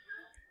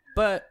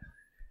 But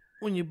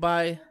when you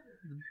buy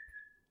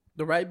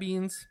the right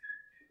beans,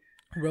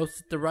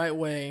 roast it the right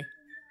way,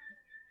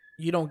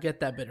 you don't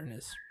get that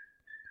bitterness.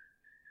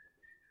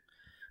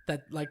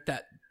 That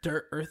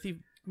dirt, earthy,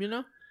 you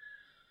know?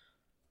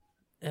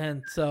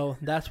 And so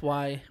that's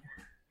why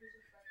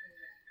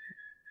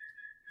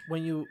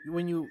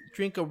when you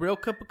drink a real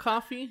cup of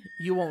coffee,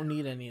 you won't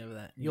need any of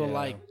that. You'll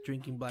like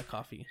drinking black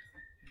coffee.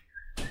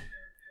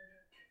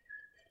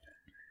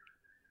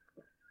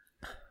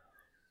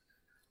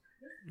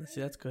 Let's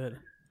see, that's good.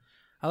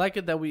 I like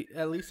it that we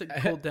at least it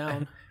cooled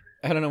down.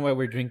 I don't know why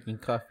we're drinking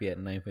coffee at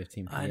 9:15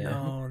 p.m. I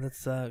know, that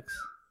sucks.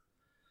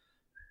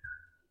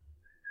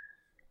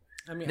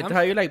 I mean, I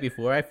tell you, like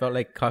before, I felt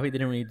like coffee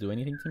didn't really do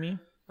anything to me.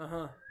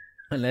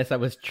 Unless I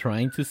was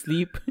trying to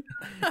sleep.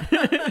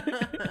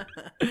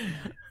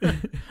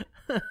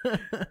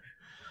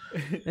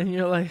 And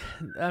you're like,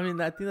 I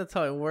mean, I think that's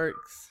how it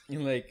works.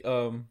 And like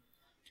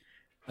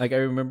I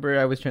remember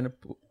I was trying to,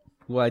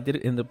 I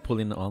did end up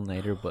pulling an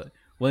all-nighter, but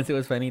once it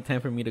was finally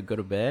time for me to go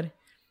to bed,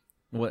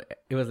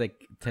 it was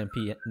like 10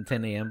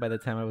 a.m. by the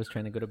time I was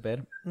trying to go to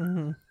bed.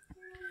 Mm-hmm.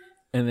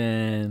 And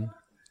then,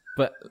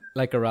 but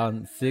like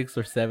around 6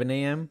 or 7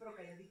 a.m.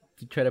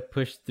 to try to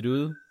push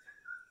through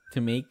to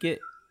make it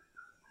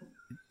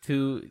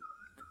to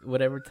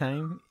whatever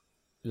time,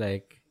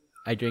 like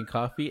I drank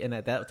coffee, and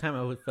at that time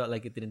I felt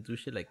like it didn't do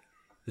shit, like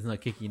it's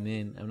not kicking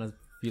in, I'm not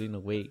feeling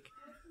awake.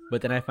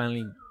 But then I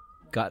finally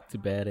got to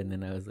bed, and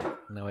then I was like,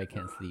 now I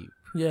can't sleep.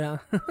 Yeah.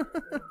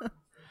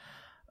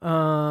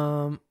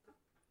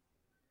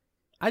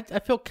 I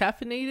feel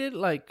caffeinated,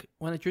 like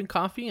when I drink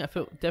coffee. I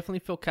definitely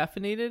feel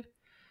caffeinated,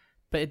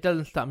 but it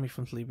doesn't stop me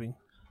from sleeping.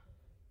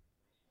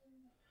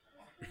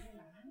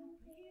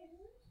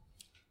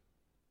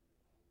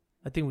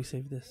 I think we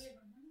saved this.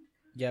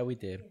 Yeah, we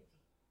did.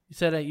 You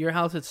said at your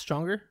house it's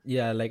stronger?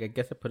 Yeah, like I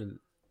guess I put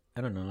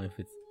I don't know if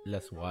it's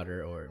less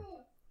water or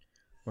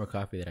more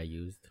coffee that I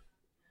used.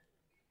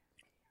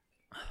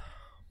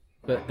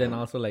 But then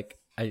also like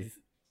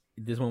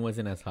this one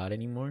wasn't as hot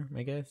anymore,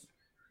 I guess.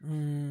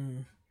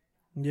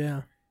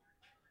 Yeah.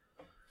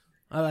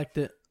 I liked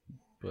it.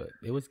 But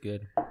it was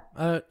good.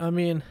 I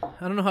mean,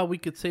 I don't know how we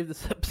could save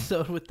this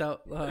episode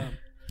without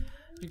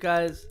you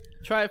guys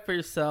try it for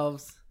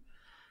yourselves.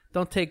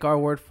 Don't take our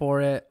word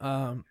for it.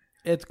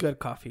 It's good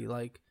coffee.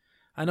 Like,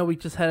 I know we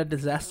just had a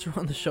disaster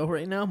on the show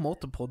right now.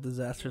 Multiple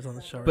disasters on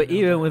the show right now. But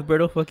even with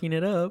Berto fucking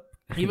it up.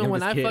 Even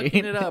when I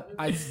fucking it up,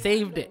 I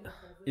saved it.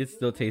 It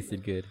still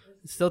tasted good.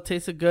 It still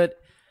tasted good.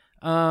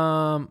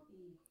 When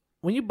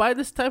you buy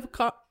this type of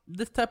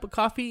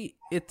coffee,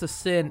 it's a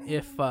sin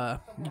if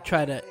you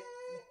try to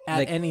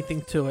add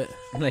anything to it.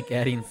 Like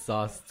adding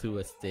sauce to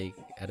a steak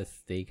at a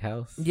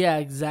steakhouse. Yeah,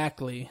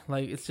 exactly.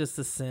 Like, it's just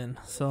a sin.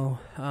 So,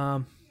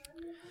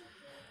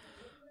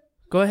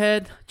 go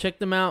ahead, check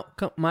them out.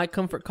 My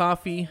Comfort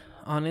Coffee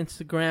on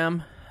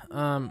Instagram.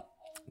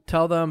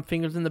 Tell them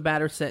Fingers in the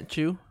Batter sent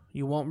you.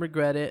 You won't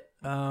regret it.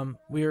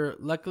 We're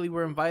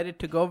invited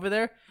to go over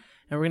there,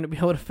 and we're gonna be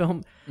able to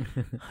film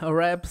a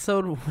right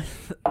episode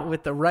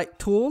with the right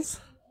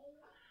tools.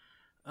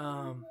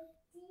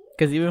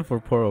 Because even for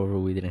pour over,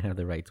 we didn't have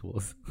the right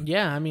tools.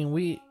 Yeah, I mean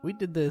we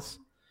did this.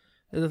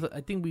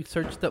 I think we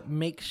searched up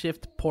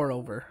makeshift pour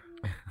over.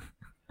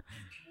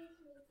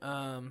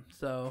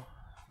 So.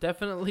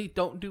 Definitely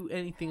don't do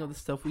anything of the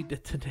stuff we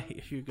did today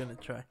if you're going to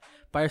try.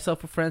 Buy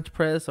yourself a French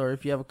press, or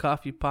if you have a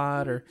coffee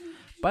pot, or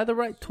buy the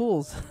right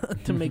tools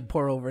to make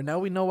pour over. Now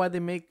we know why they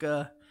make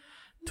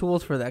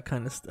tools for that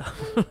kind of stuff.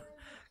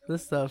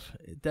 This stuff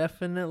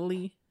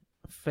definitely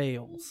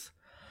fails.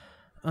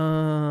 What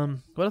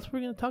else were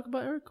we going to talk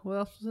about, Eric? What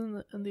else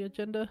was in the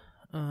agenda?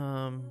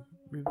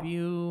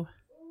 Review.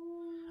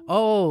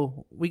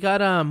 Oh, we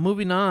got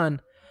moving on.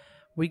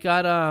 We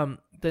got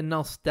the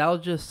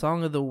nostalgia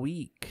song of the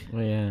week. Oh,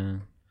 yeah.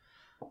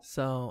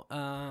 So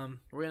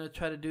we're gonna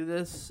try to do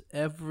this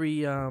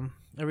every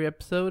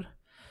episode.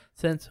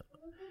 Since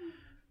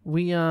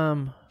we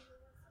can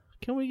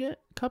we get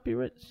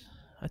copyrights?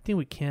 I think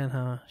we can,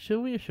 huh?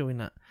 Should we or should we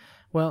not?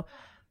 Well,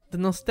 the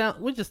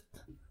nostalgia, we just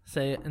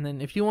say it, and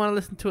then if you want to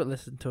listen to it,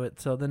 listen to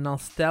it. So the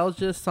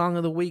nostalgia song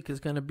of the week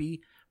is gonna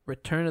be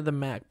 "Return of the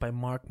Mac" by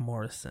Mark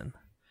Morrison.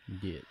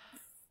 Yeah.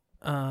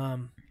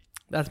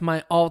 That's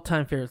my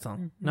all-time favorite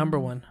song. Number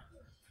one.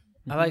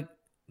 I like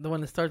the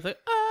one that starts like,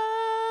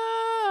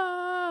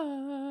 oh,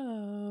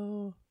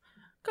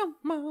 come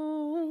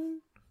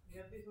on.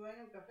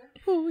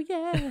 Oh,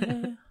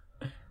 yeah.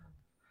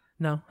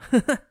 No.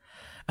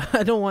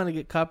 I don't want to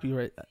get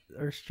copyright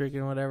or stricken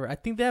or whatever. I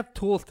think they have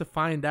tools to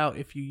find out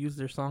if you use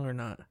their song or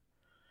not.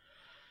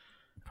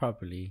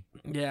 Probably.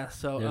 Yeah,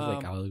 so. There's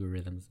like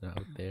algorithms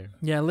out there.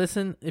 Yeah,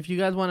 listen. If you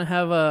guys want to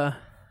have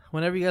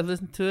whenever you guys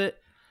listen to it,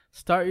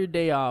 start your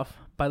day off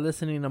by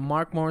listening to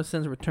Mark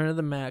Morrison's Return of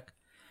the Mac,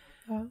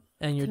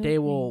 and your day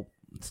will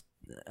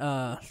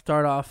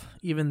start off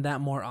even that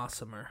more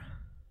awesomer.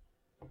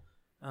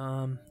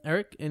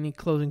 Eric, any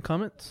closing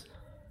comments?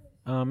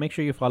 Make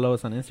sure you follow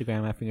us on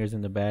Instagram at Fingers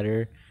in the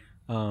Batter.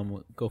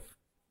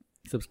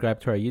 Subscribe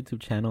to our YouTube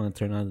channel and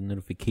turn on the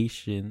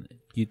notification,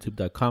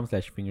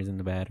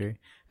 youtube.com/fingersinthebatter.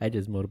 I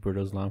just mowed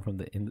Berto's lawn from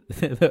the end of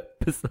the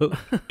episode.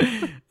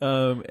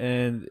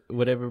 And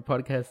whatever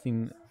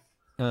podcasting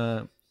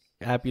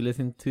app you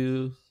listen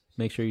to,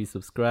 make sure you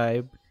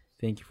subscribe.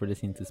 Thank you for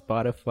listening to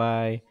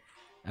Spotify,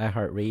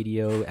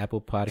 iHeartRadio, Apple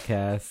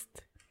Podcast,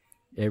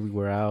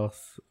 everywhere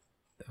else.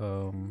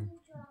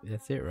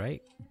 That's it,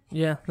 right?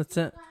 Yeah, that's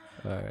it.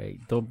 All right.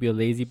 Don't be a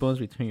lazy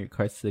bones. Return your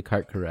carts to the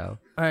cart corral.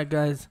 All right,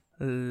 guys.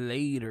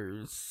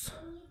 Laters.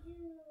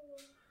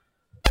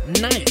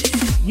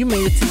 Nice. You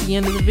made it to the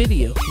end of the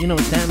video. You know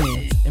what that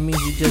means. It means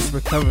you just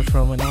recovered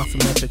from an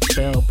awesome epic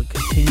fail, but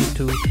continue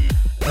to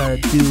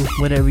do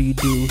whatever you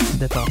do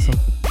that's awesome.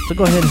 So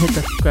go ahead and hit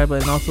that subscribe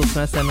button. Also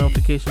smash that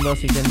notification bell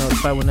so you get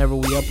notified whenever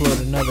we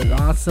upload another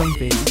awesome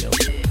video.